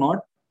work or not,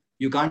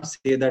 you can't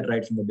say that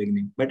right from the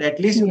beginning. But at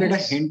least you get a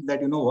hint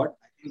that, what,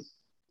 I think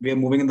we are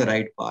moving in the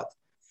right path.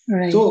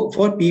 Right. So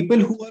for people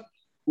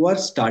who are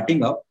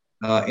starting up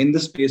in the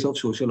space of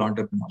social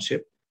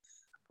entrepreneurship,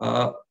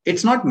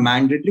 it's not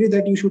mandatory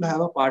that you should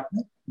have a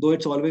partner, though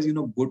it's always,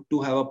 good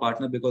to have a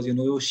partner, because,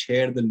 you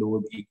share the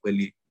load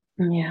equally.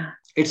 Yeah.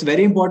 It's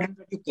very important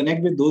that you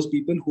connect with those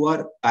people who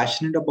are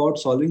passionate about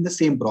solving the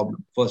same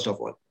problem, first of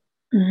all.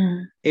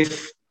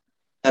 If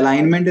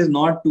alignment is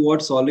not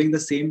towards solving the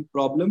same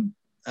problem,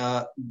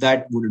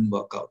 that wouldn't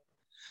work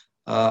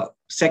out.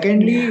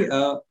 Secondly,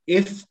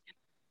 if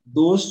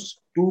those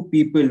two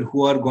people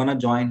who are going to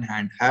join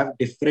hand have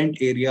different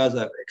areas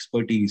of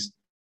expertise,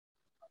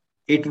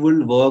 it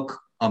will work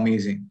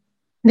amazing.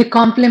 They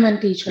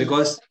complement each other.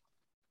 Because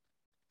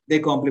they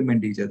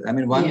complement each other. I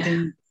mean, one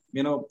thing,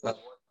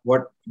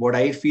 what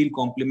I feel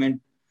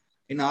complement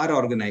in our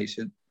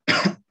organization.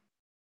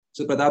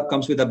 So Pratap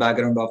comes with a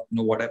background of,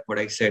 what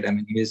I said. I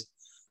mean, he is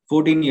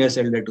 14 years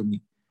elder to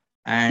me.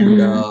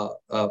 And, I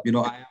am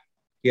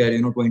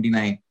here,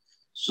 29.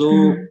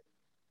 So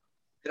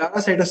there are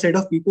a set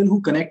of people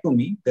who connect to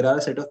me. There are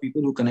a set of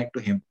people who connect to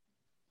him.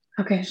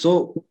 Okay.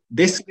 So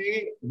this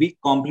way we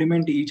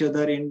complement each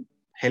other in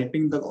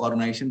helping the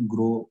organization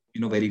grow,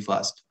 very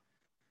fast,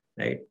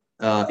 right?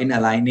 In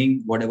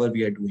aligning whatever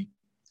we are doing.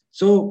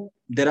 So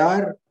there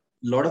are a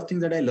lot of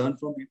things that I learned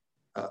from him.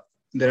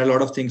 There are a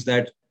lot of things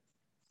that,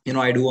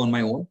 I do on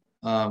my own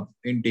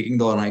in taking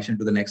the organization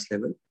to the next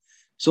level.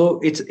 So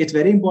it's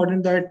very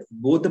important that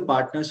both the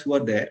partners who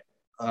are there,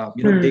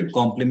 they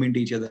complement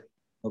each other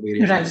in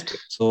various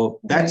aspects. So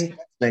that's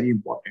very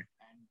important.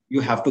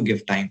 You have to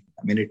give time.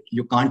 I mean,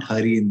 you can't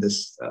hurry in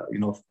this,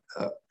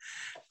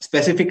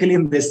 specifically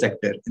in this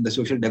sector, in the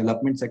social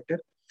development sector.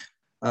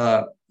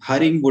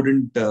 Hurrying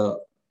wouldn't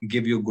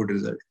give you a good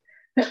result.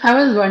 I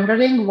was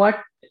wondering what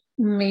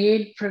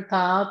made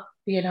Pratap,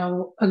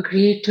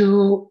 agree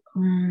to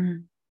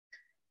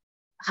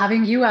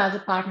having you as a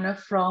partner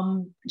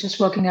from just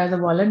working as a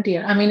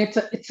volunteer. I mean,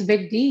 it's a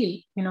big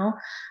deal,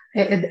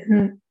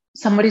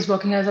 somebody's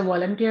working as a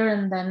volunteer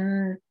and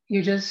then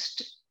you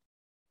just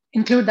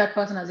include that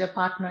person as your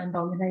partner in the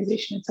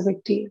organization. It's a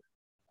big deal.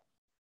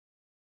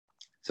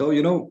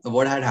 So,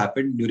 what had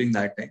happened during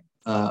that time?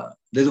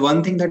 There's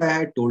one thing that I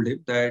had told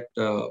him that,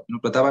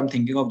 Pratap, I'm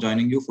thinking of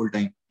joining you full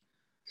time.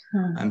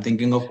 I'm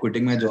thinking of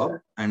quitting my job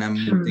and I'm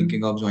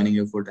thinking of joining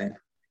you full time.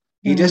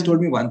 He just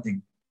told me one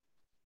thing.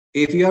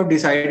 If you have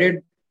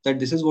decided that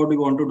this is what we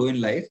want to do in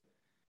life,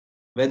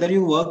 whether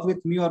you work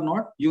with me or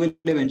not, you will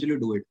eventually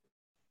do it.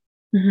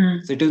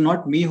 So it is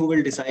not me who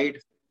will decide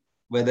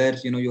whether,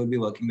 you will be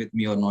working with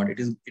me or not. It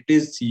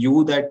is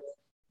you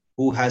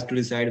who has to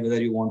decide whether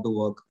you want to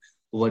work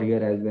over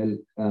here as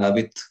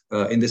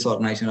well in this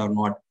organization or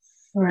not.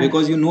 Right.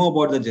 Because you know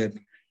about the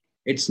journey.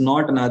 It's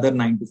not another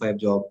 9-to-5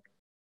 job.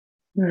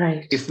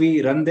 Right. If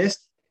we run this,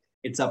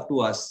 it's up to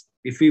us.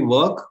 If we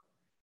work,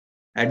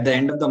 at the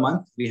end of the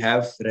month, we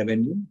have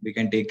revenue. We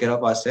can take care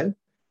of ourselves.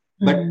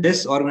 But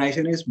this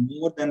organization is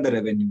more than the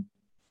revenue.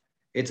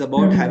 It's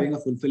about having a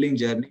fulfilling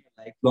journey,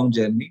 a lifelong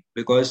journey,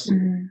 because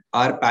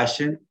our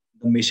passion,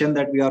 the mission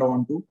that we are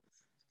on to,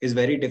 is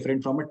very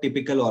different from a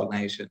typical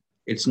organization.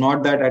 It's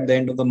not that at the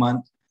end of the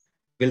month,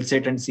 we'll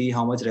sit and see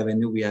how much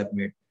revenue we have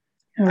made.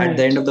 Right. At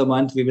the end of the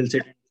month, we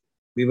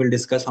will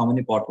discuss how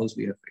many potholes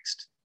we have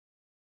fixed.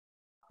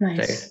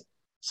 Nice.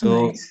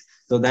 Right?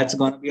 So that's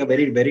going to be a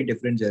very, very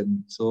different journey.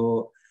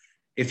 So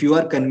if you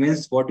are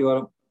convinced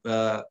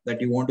that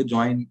you want to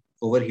join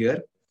over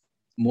here,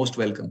 most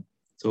welcome.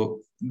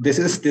 So this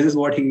is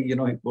what he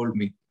told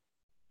me.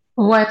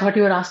 Oh, I thought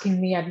you were asking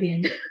me at the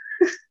end.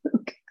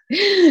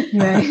 Okay.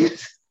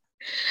 Nice.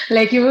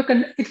 Like you were,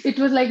 it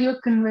was like you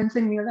were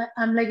convincing me.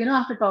 I'm like,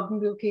 after talking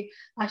to you, okay,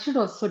 I should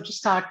also just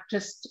start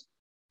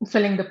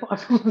filling the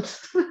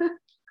potholes.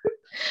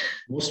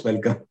 Most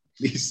welcome,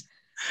 please.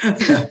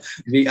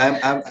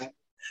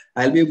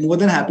 I'll be more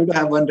than happy to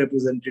have one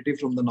representative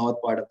from the north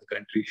part of the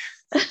country.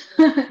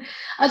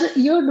 Also,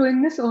 you're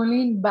doing this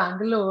only in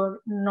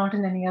Bangalore, not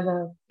in any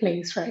other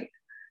place, right?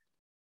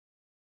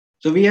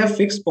 So we have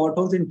fixed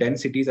potholes in 10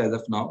 cities as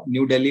of now.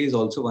 New Delhi is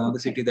also one of the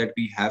cities that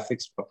we have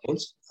fixed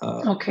potholes.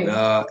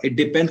 It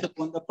depends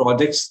upon the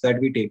projects that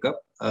we take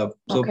up. I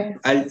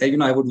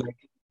would like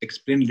to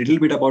explain a little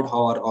bit about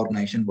how our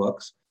organization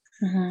works.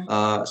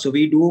 So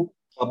we do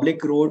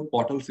public road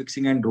pothole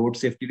fixing and road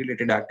safety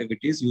related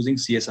activities using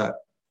CSR.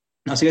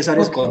 Now, CSR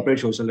is corporate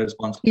social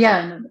responsibility.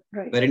 Yeah,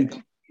 right. Wherein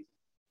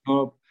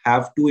companies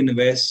have to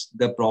invest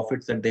the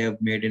profits that they have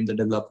made in the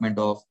development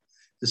of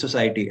the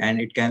society,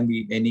 and it can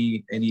be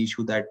any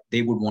issue that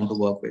they would want to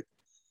work with.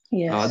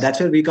 Yes. That's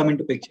where we come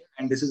into picture,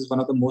 and this is one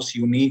of the most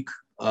unique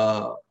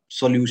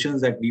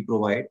solutions that we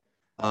provide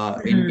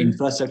in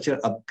infrastructure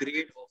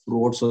upgrade of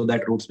roads so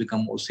that roads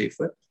become more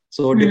safer.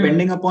 So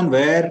depending upon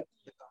where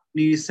the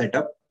company is set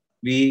up,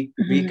 we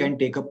can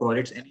take up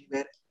projects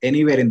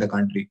anywhere in the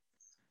country.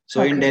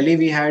 So in Delhi,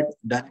 we had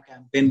done a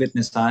campaign with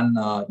Nissan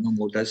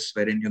Motors,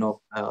 wherein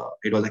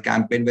it was a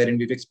campaign wherein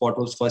we fixed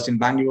potholes first in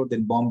Bangalore,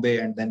 then Bombay,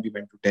 and then we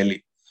went to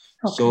Delhi.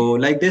 So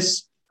like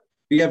this,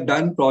 we have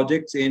done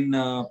projects in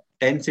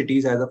 10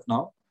 cities as of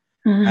now,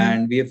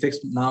 and we have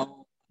fixed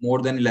now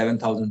more than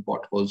 11,000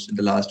 potholes in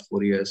the last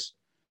 4 years.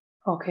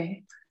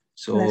 Okay.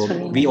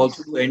 So we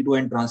also do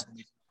end-to-end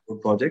transformation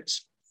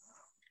projects.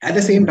 At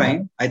the same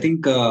time, I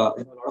think a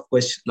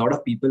lot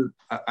of people.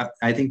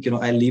 I think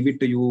I'll leave it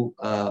to you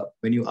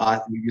when you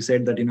ask. You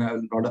said that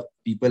a lot of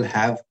people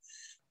have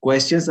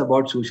questions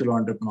about social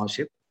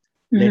entrepreneurship.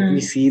 Let me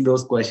see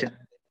those questions.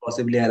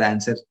 Possibly I'll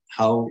answer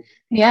how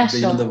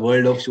the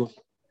world of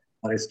social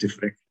entrepreneurship is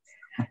different.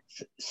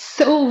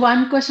 So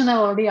one question I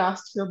already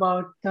asked you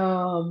about,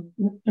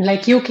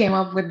 like you came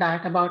up with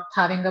that about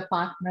having a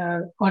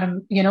partner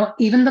or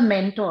even the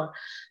mentor.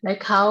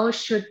 Like how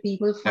should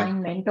people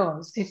find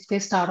mentors if they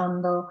start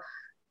on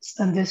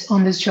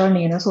this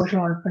journey, social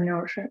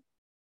entrepreneurship?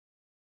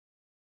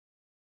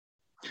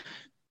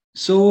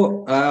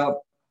 So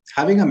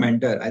having a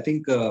mentor, I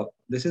think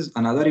this is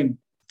another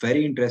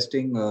very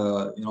interesting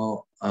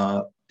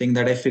thing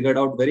that I figured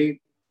out very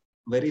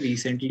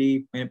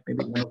recently, maybe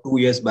 1 or 2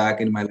 years back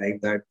in my life,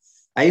 that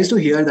I used to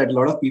hear that a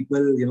lot of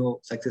people,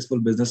 successful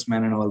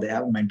businessmen and all, they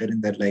have a mentor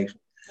in their life.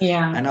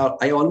 Yeah. And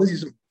I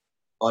always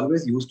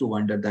used to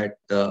wonder that,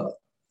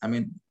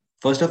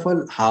 first of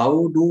all,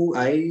 how do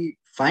I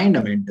find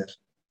a mentor,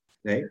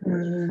 right?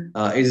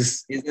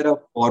 Is there a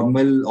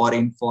formal or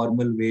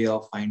informal way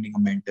of finding a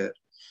mentor?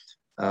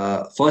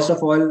 First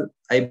of all,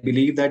 I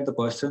believe that the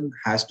person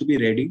has to be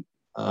ready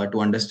to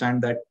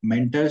understand that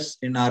mentors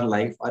in our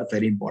life are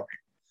very important.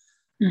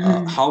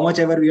 How much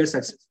ever we are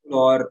successful,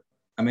 or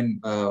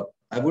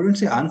I wouldn't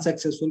say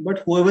unsuccessful, but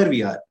whoever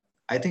we are,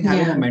 I think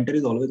having a mentor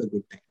is always a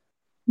good thing.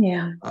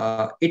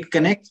 Yeah. It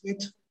connects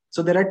with.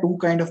 So there are two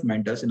kind of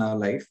mentors in our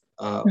life.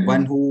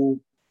 One who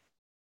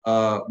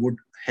would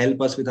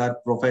help us with our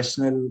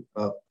professional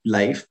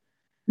life,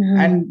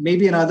 and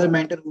maybe another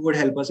mentor who would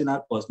help us in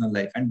our personal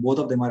life, and both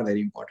of them are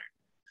very important.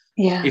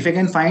 Yeah. If I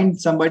can find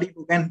somebody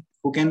who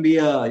can be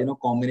a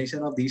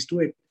combination of these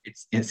two,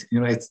 it's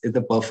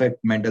the perfect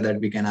mentor that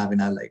we can have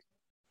in our life.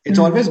 It's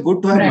always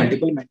good to have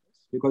multiple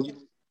mentors, because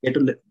you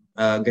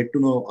get to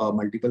know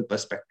multiple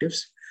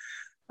perspectives.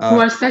 Who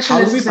are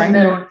specialists in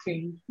their own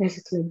field,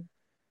 basically.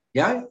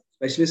 Yeah,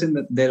 specialists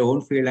in their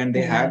own field, and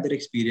they have their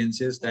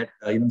experiences that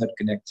that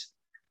connects.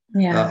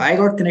 Yeah. I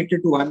got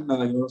connected to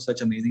one such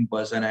amazing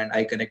person, and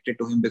I connected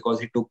to him because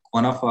he took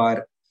one of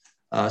our.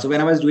 So when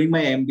I was doing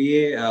my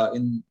MBA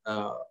in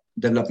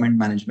development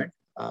management,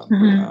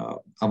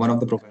 one of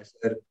the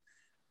professor,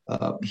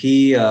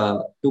 he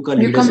took a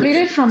leadership. You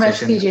completed from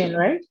SP Jain,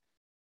 right?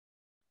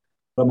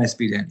 From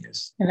SP Jain,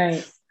 yes.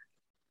 Right.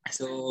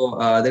 So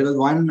there was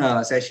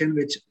one session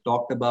which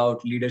talked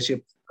about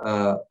leadership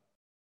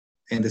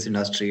in this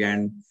industry,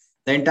 and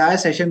the entire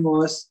session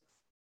was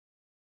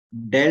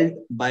dealt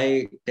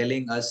by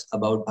telling us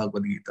about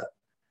Bhagavad Gita.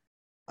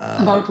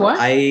 About what?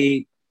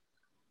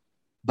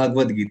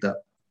 Bhagavad Gita.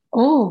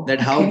 Oh, that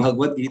how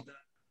Bhagavad Gita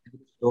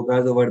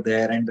slokas over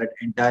there, and that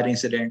entire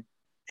incident,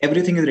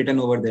 everything is written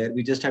over there.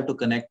 We just have to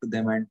connect to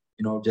them and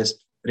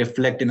just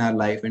reflect in our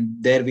life,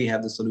 and there we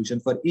have the solution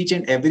for each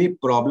and every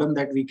problem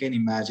that we can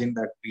imagine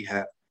that we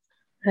have.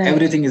 Right.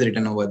 Everything is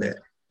written over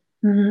there.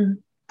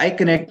 I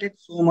connected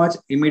so much.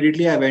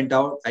 Immediately I went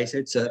out. I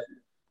said, "Sir,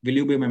 will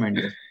you be my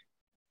mentor?"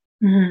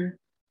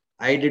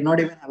 I did not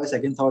even have a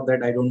second thought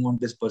that I don't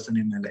want this person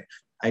in my life.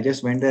 I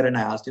just went there and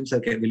I asked him,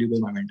 "Sir, will you be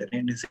my mentor?"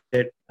 And he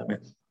said,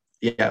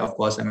 "Yeah, of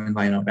course.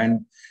 Why not?"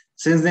 And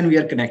since then we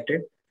are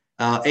connected.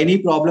 Any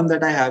problem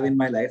that I have in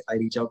my life, I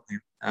reach out to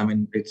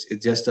him. It's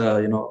just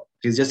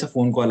he's just a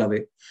phone call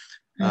away.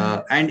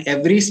 And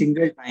every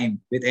single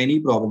time with any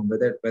problem,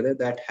 whether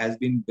that has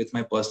been with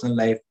my personal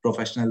life,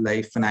 professional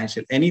life,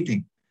 financial,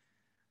 anything,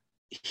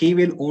 he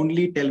will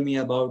only tell me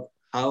about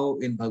how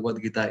in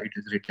Bhagavad Gita it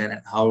is written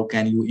and how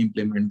can you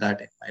implement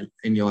that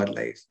in your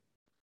life.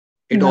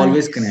 It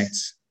always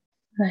connects.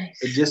 Nice.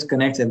 It just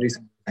connects every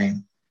single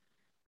time.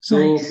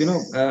 So,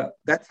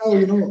 that's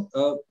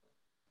how,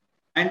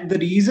 and the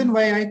reason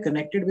why I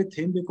connected with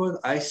him, because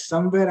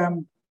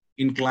I'm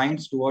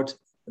inclined towards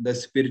the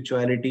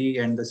spirituality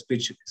and the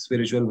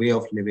spiritual way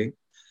of living.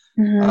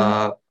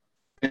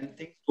 When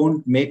things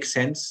don't make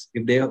sense,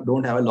 if they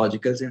don't have a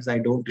logical sense, I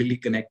don't really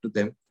connect to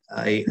them.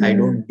 I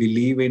don't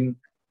believe in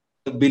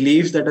the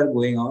beliefs that are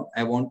going on.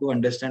 I want to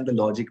understand the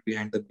logic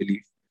behind the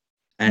belief.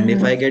 And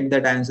if I get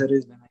that answer,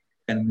 is when I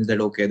convince that,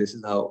 okay, this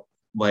is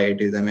why it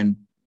is.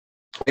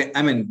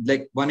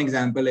 Like one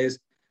example is,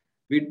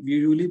 we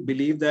usually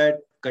believe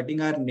that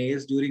cutting our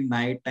nails during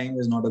night time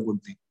is not a good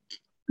thing,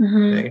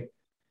 right?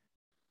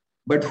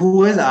 But who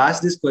has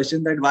asked this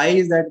question that why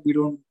is that we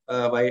don't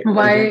Why cut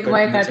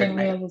nails at cutting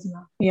night? nails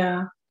now?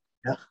 Yeah.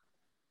 Yeah.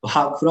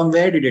 From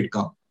where did it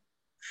come?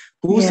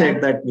 Who Yeah.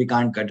 said that we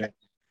can't cut at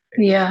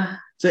night? Yeah.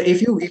 So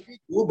if you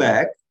go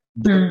back,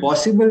 the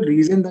possible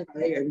reason that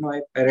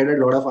I read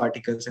a lot of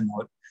articles and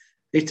all,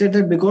 it said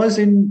that because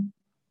in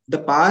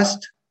the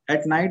past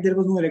at night there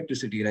was no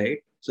electricity, right?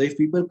 So if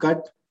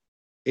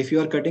you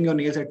are cutting your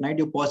nails at night,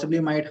 you possibly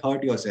might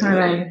hurt yourself.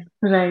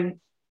 Right.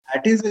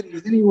 That is the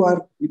reason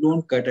you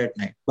don't cut at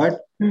night.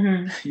 But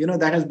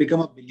that has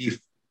become a belief.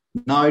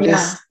 Now it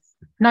is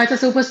now it's a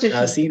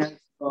superstition. Seen as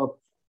a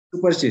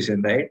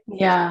superstition, right?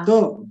 Yeah. So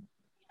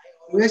I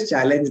always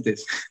challenge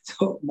this.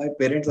 So my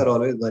parents are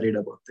always worried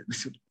about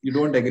this. You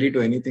don't agree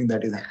to anything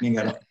that is happening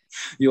around.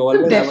 You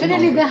always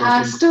definitely there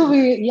has to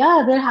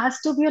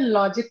be a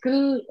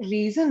logical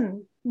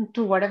reason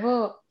to whatever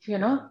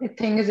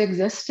thing is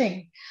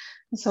existing.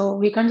 So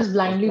we can't just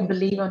blindly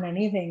believe on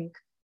anything.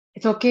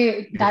 It's okay.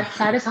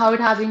 That is how it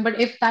has been. But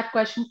if that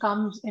question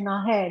comes in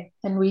our head,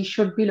 then we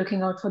should be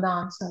looking out for the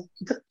answer,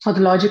 for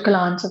the logical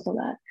answer for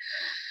that.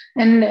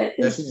 And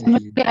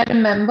I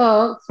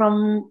remember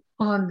from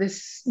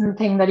this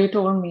thing that you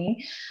told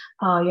me,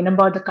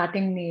 about the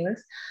cutting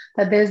nails,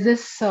 that there's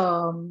this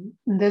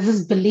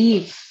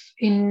belief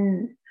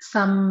in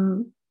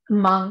some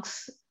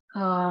monks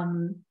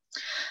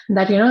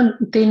that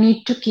they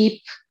need to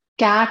keep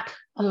cat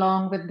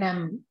along with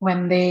them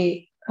when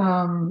they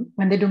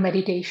do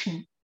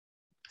meditation.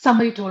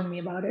 Somebody told me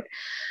about it.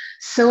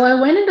 So I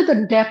went into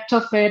the depth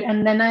of it,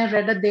 and then I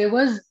read that there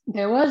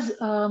was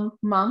a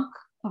monk,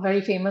 a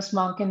very famous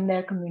monk in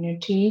their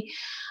community,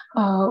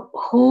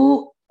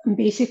 who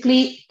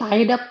basically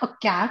tied up a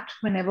cat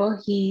whenever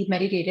he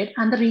meditated.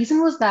 And the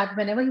reason was that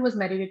whenever he was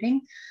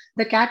meditating,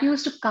 the cat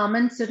used to come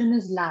and sit in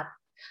his lap.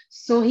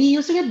 So he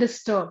used to get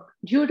disturbed,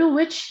 due to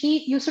which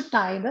he used to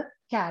tie the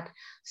cat.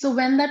 So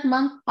when that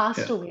monk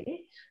passed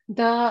away,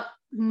 the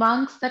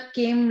monks that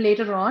came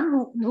later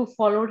on, who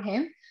followed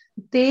him,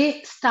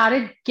 they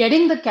started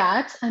getting the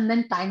cats and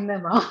then tying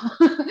them up.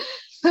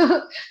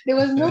 So there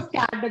was no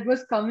cat that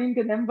was coming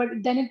to them, but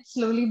then it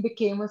slowly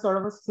became a sort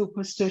of a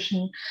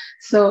superstition.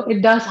 So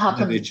it does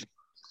happen.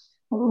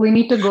 We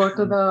need to go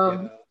to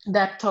the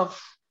depth of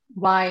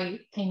why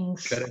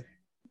things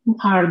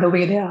are the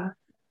way they are.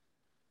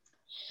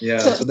 Yeah,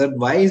 so that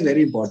why is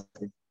very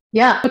important.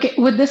 Yeah. Okay.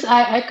 With this,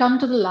 I come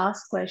to the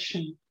last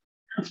question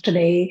of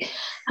today.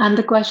 And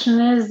the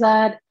question is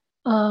that,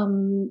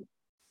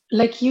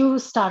 like you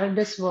started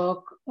this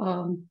work,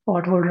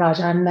 Pothole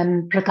Raja, and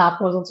then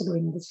Pratap was also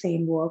doing the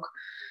same work.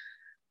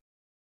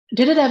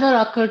 Did it ever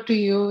occur to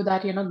you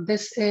that,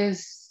 this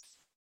is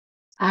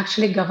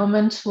actually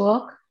government's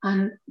work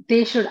and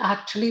they should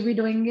actually be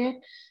doing it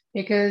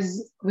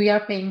because we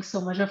are paying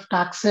so much of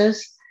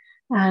taxes?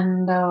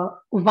 And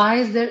why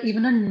is there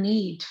even a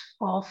need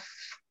of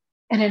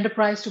an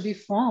enterprise to be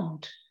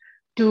formed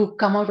to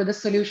come out with a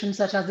solution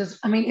such as this?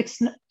 I mean,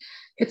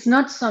 it's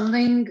not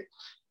something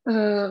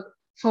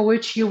for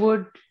which you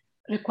would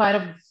require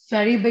a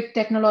very big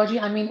technology.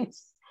 I mean,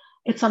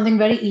 it's something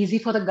very easy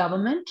for the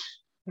government,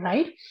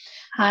 right?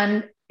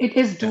 And it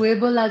is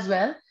doable as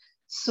well.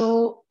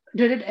 So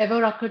did it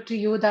ever occur to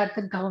you that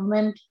the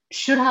government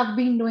should have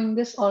been doing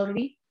this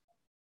already?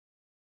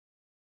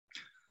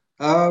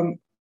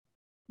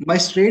 My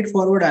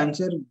straightforward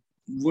answer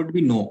would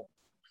be no.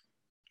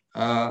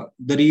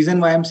 The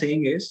reason why I'm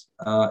saying is,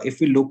 if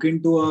we look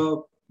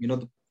into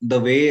the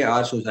way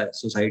our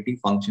society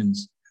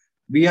functions,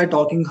 we are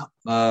talking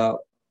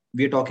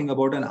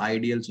about an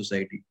ideal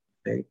society,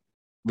 right?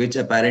 Which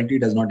apparently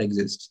does not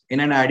exist. In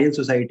an ideal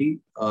society,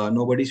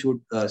 nobody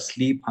should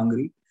sleep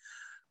hungry.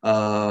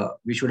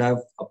 We should have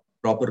a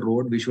proper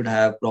road. We should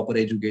have proper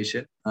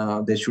education.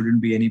 There shouldn't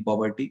be any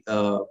poverty.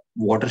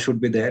 Water should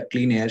be there.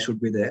 Clean air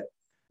should be there.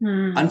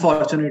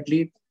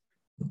 Unfortunately,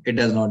 it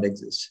does not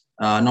exist.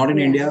 Not in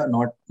India,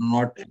 not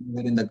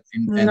anywhere in the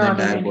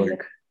entire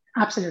world.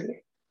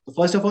 Absolutely.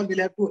 First of all, we'll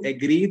have to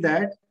agree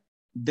that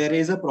there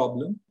is a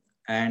problem,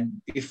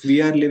 and if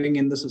we are living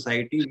in the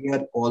society, we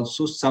are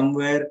also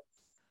somewhere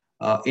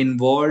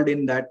involved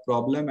in that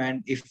problem.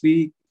 And if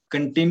we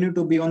continue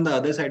to be on the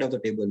other side of the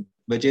table,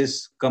 which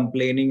is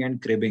complaining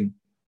and cribbing,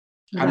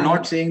 I'm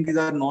not saying these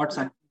are not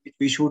something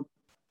we should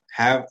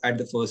have at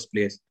the first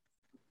place,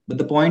 but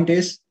the point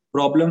is,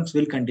 problems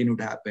will continue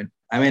to happen.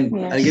 I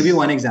mean, I'll give you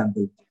one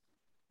example.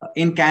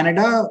 In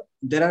Canada,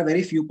 there are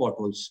very few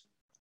potholes.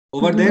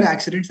 Over there,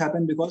 accidents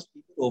happen because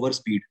people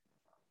overspeed.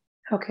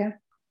 Okay.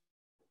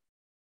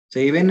 So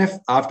even if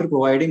after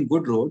providing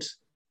good roads,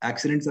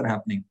 accidents are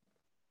happening.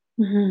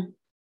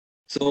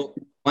 So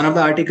one of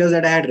the articles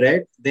that I had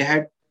read, they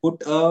had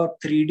put a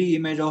 3D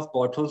image of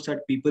potholes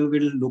that people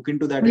will look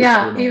into that.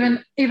 Yeah,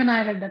 even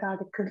I read that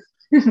article.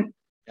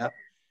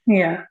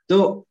 Yeah.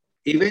 So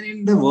even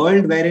in the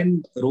world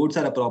wherein roads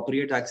are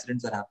appropriate,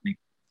 accidents are happening.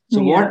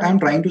 So what I'm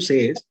trying to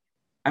say is,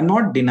 I'm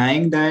not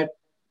denying that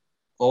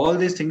all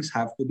these things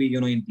have to be,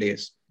 in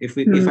place. If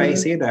I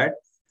say that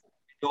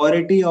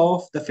majority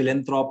of the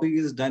philanthropy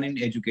is done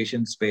in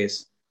education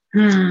space,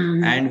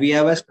 and we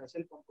have a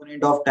special component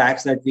component of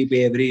tax that we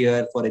pay every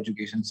year for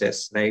education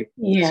cess, right?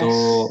 Yes.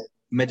 So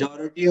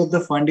majority of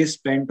the fund is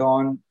spent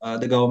on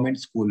the government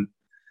school.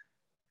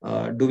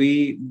 Do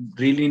we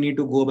really need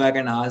to go back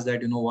and ask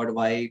that,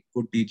 why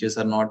good teachers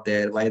are not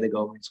there, why the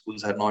government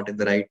schools are not in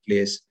the right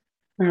place?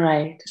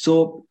 Right.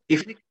 So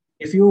if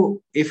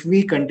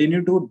we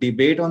continue to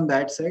debate on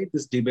that side,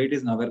 this debate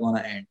is never going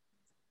to end.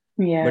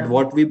 Yeah. But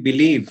what we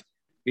believe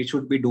we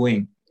should be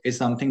doing is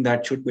something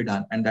that should be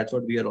done, and that's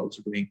what we are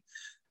also doing.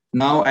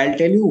 Now, I'll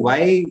tell you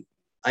why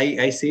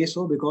I say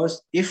so,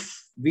 because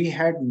if we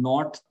had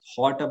not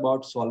thought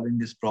about solving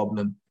this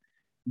problem,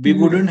 we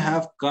wouldn't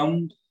have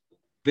come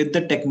with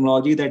the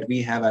technology that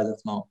we have as of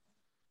now.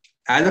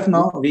 As of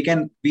now,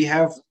 we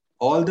have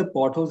all the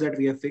potholes that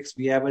we have fixed.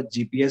 We have a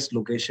GPS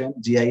location,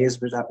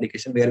 GIS-based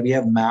application where we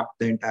have mapped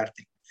the entire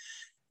thing.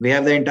 We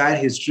have the entire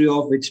history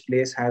of which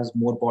place has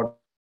more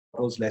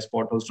potholes, less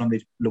potholes, from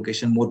which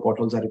location more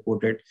potholes are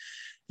reported.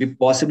 We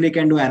possibly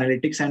can do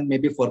analytics and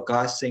maybe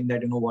forecast, saying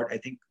that, I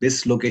think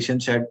this location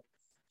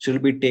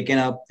should be taken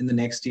up in the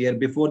next year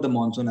before the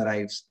monsoon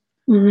arrives.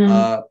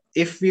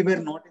 If we were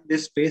not in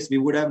this space, we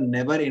would have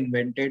never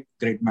invented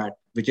grid mat,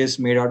 which is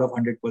made out of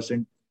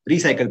 100%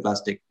 recycled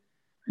plastic.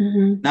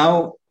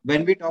 Now,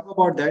 when we talk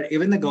about that,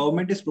 even the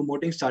government is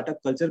promoting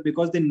startup culture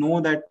because they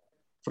know that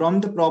from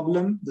the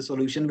problem, the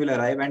solution will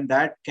arrive, and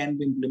that can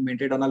be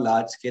implemented on a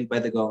large scale by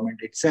the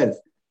government itself.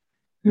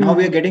 Now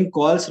we are getting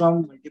calls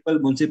from multiple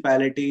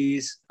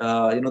municipalities,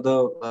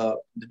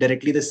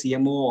 directly the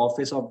CMO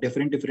office of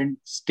different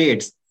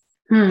states,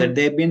 that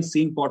they've been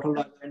seeing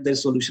pothole and their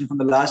solution from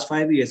the last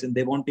 5 years, and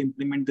they want to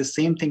implement the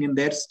same thing in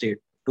their state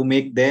to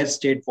make their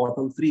state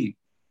pothole free.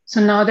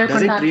 So now they're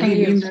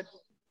contacting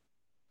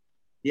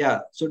you.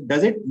 So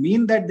does it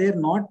mean that they're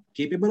not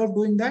capable of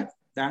doing that?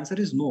 The answer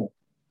is no.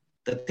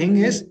 The thing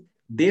is,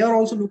 they are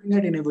also looking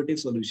at innovative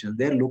solutions.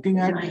 They're looking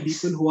at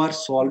people who are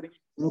solving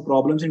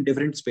problems in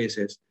different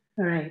spaces.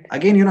 Right.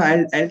 Again,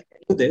 I'll tell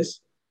you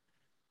this.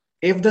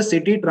 If the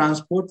city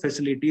transport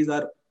facilities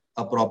are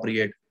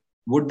appropriate,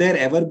 would there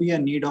ever be a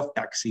need of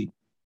taxi?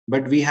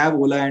 But we have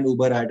Ola and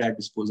Uber at our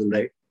disposal,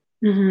 right?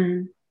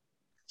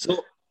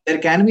 So there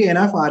can be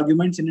enough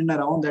arguments in and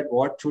around that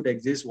what should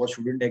exist, what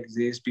shouldn't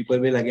exist. People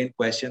will again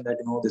question that,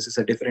 this is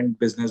a different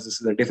business, this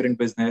is a different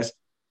business.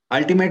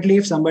 Ultimately,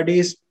 if somebody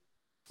is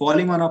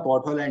falling on a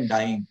pothole and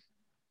dying,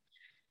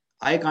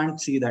 I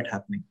can't see that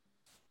happening.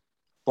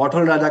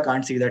 Pothole Raja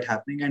can't see that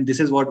happening, and this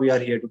is what we are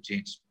here to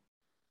change.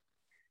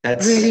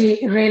 That's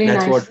really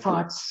nice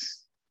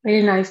thoughts.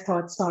 Really nice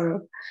thoughts,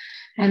 Sourabh.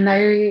 And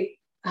I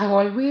have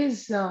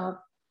always,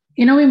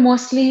 we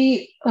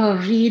mostly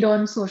read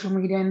on social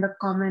media in the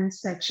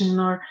comments section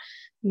or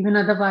even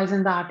otherwise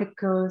in the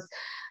articles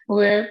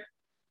where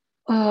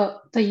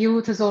the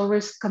youth is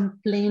always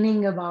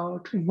complaining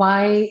about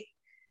why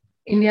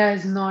India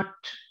is not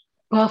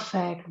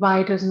perfect, why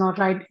it is not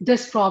right,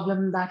 this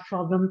problem, that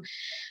problem.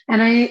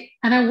 And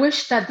I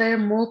wish that there are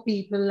more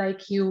people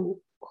like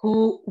you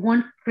who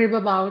won't crib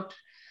about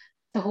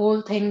the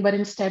whole thing, but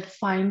instead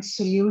find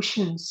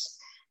solutions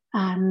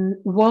and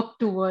work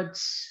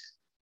towards,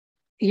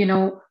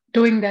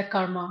 doing their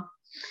karma.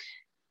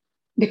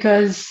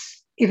 Because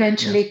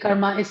eventually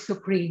karma is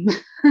supreme.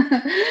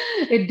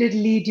 It did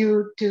lead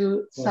you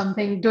to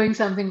doing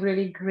something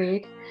really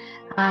great.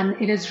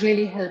 And it is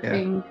really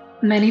helping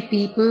many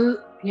people,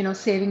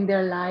 saving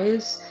their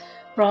lives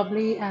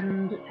probably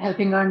and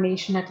helping our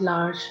nation at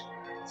large.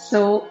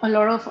 So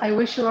I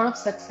wish a lot of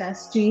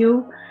success to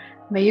you.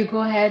 May you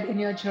go ahead in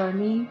your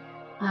journey.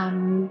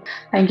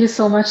 Thank you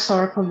so much,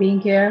 Sourabh, for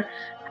being here.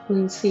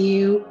 We'll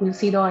see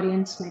the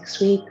audience next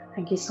week.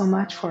 Thank you so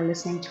much for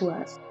listening to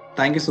us.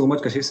 Thank you so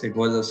much, Kashish. It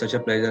was such a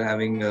pleasure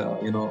having,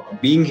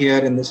 being here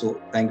in this.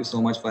 So thank you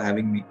so much for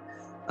having me.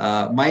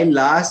 My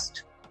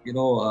last,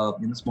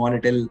 small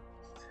little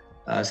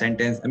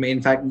sentence. I mean,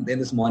 in fact, in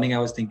this morning, I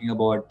was thinking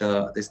about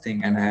this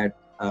thing, and I had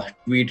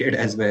tweeted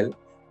as well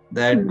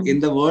that in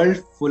the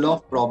world full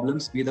of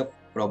problems, be the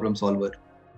problem solver.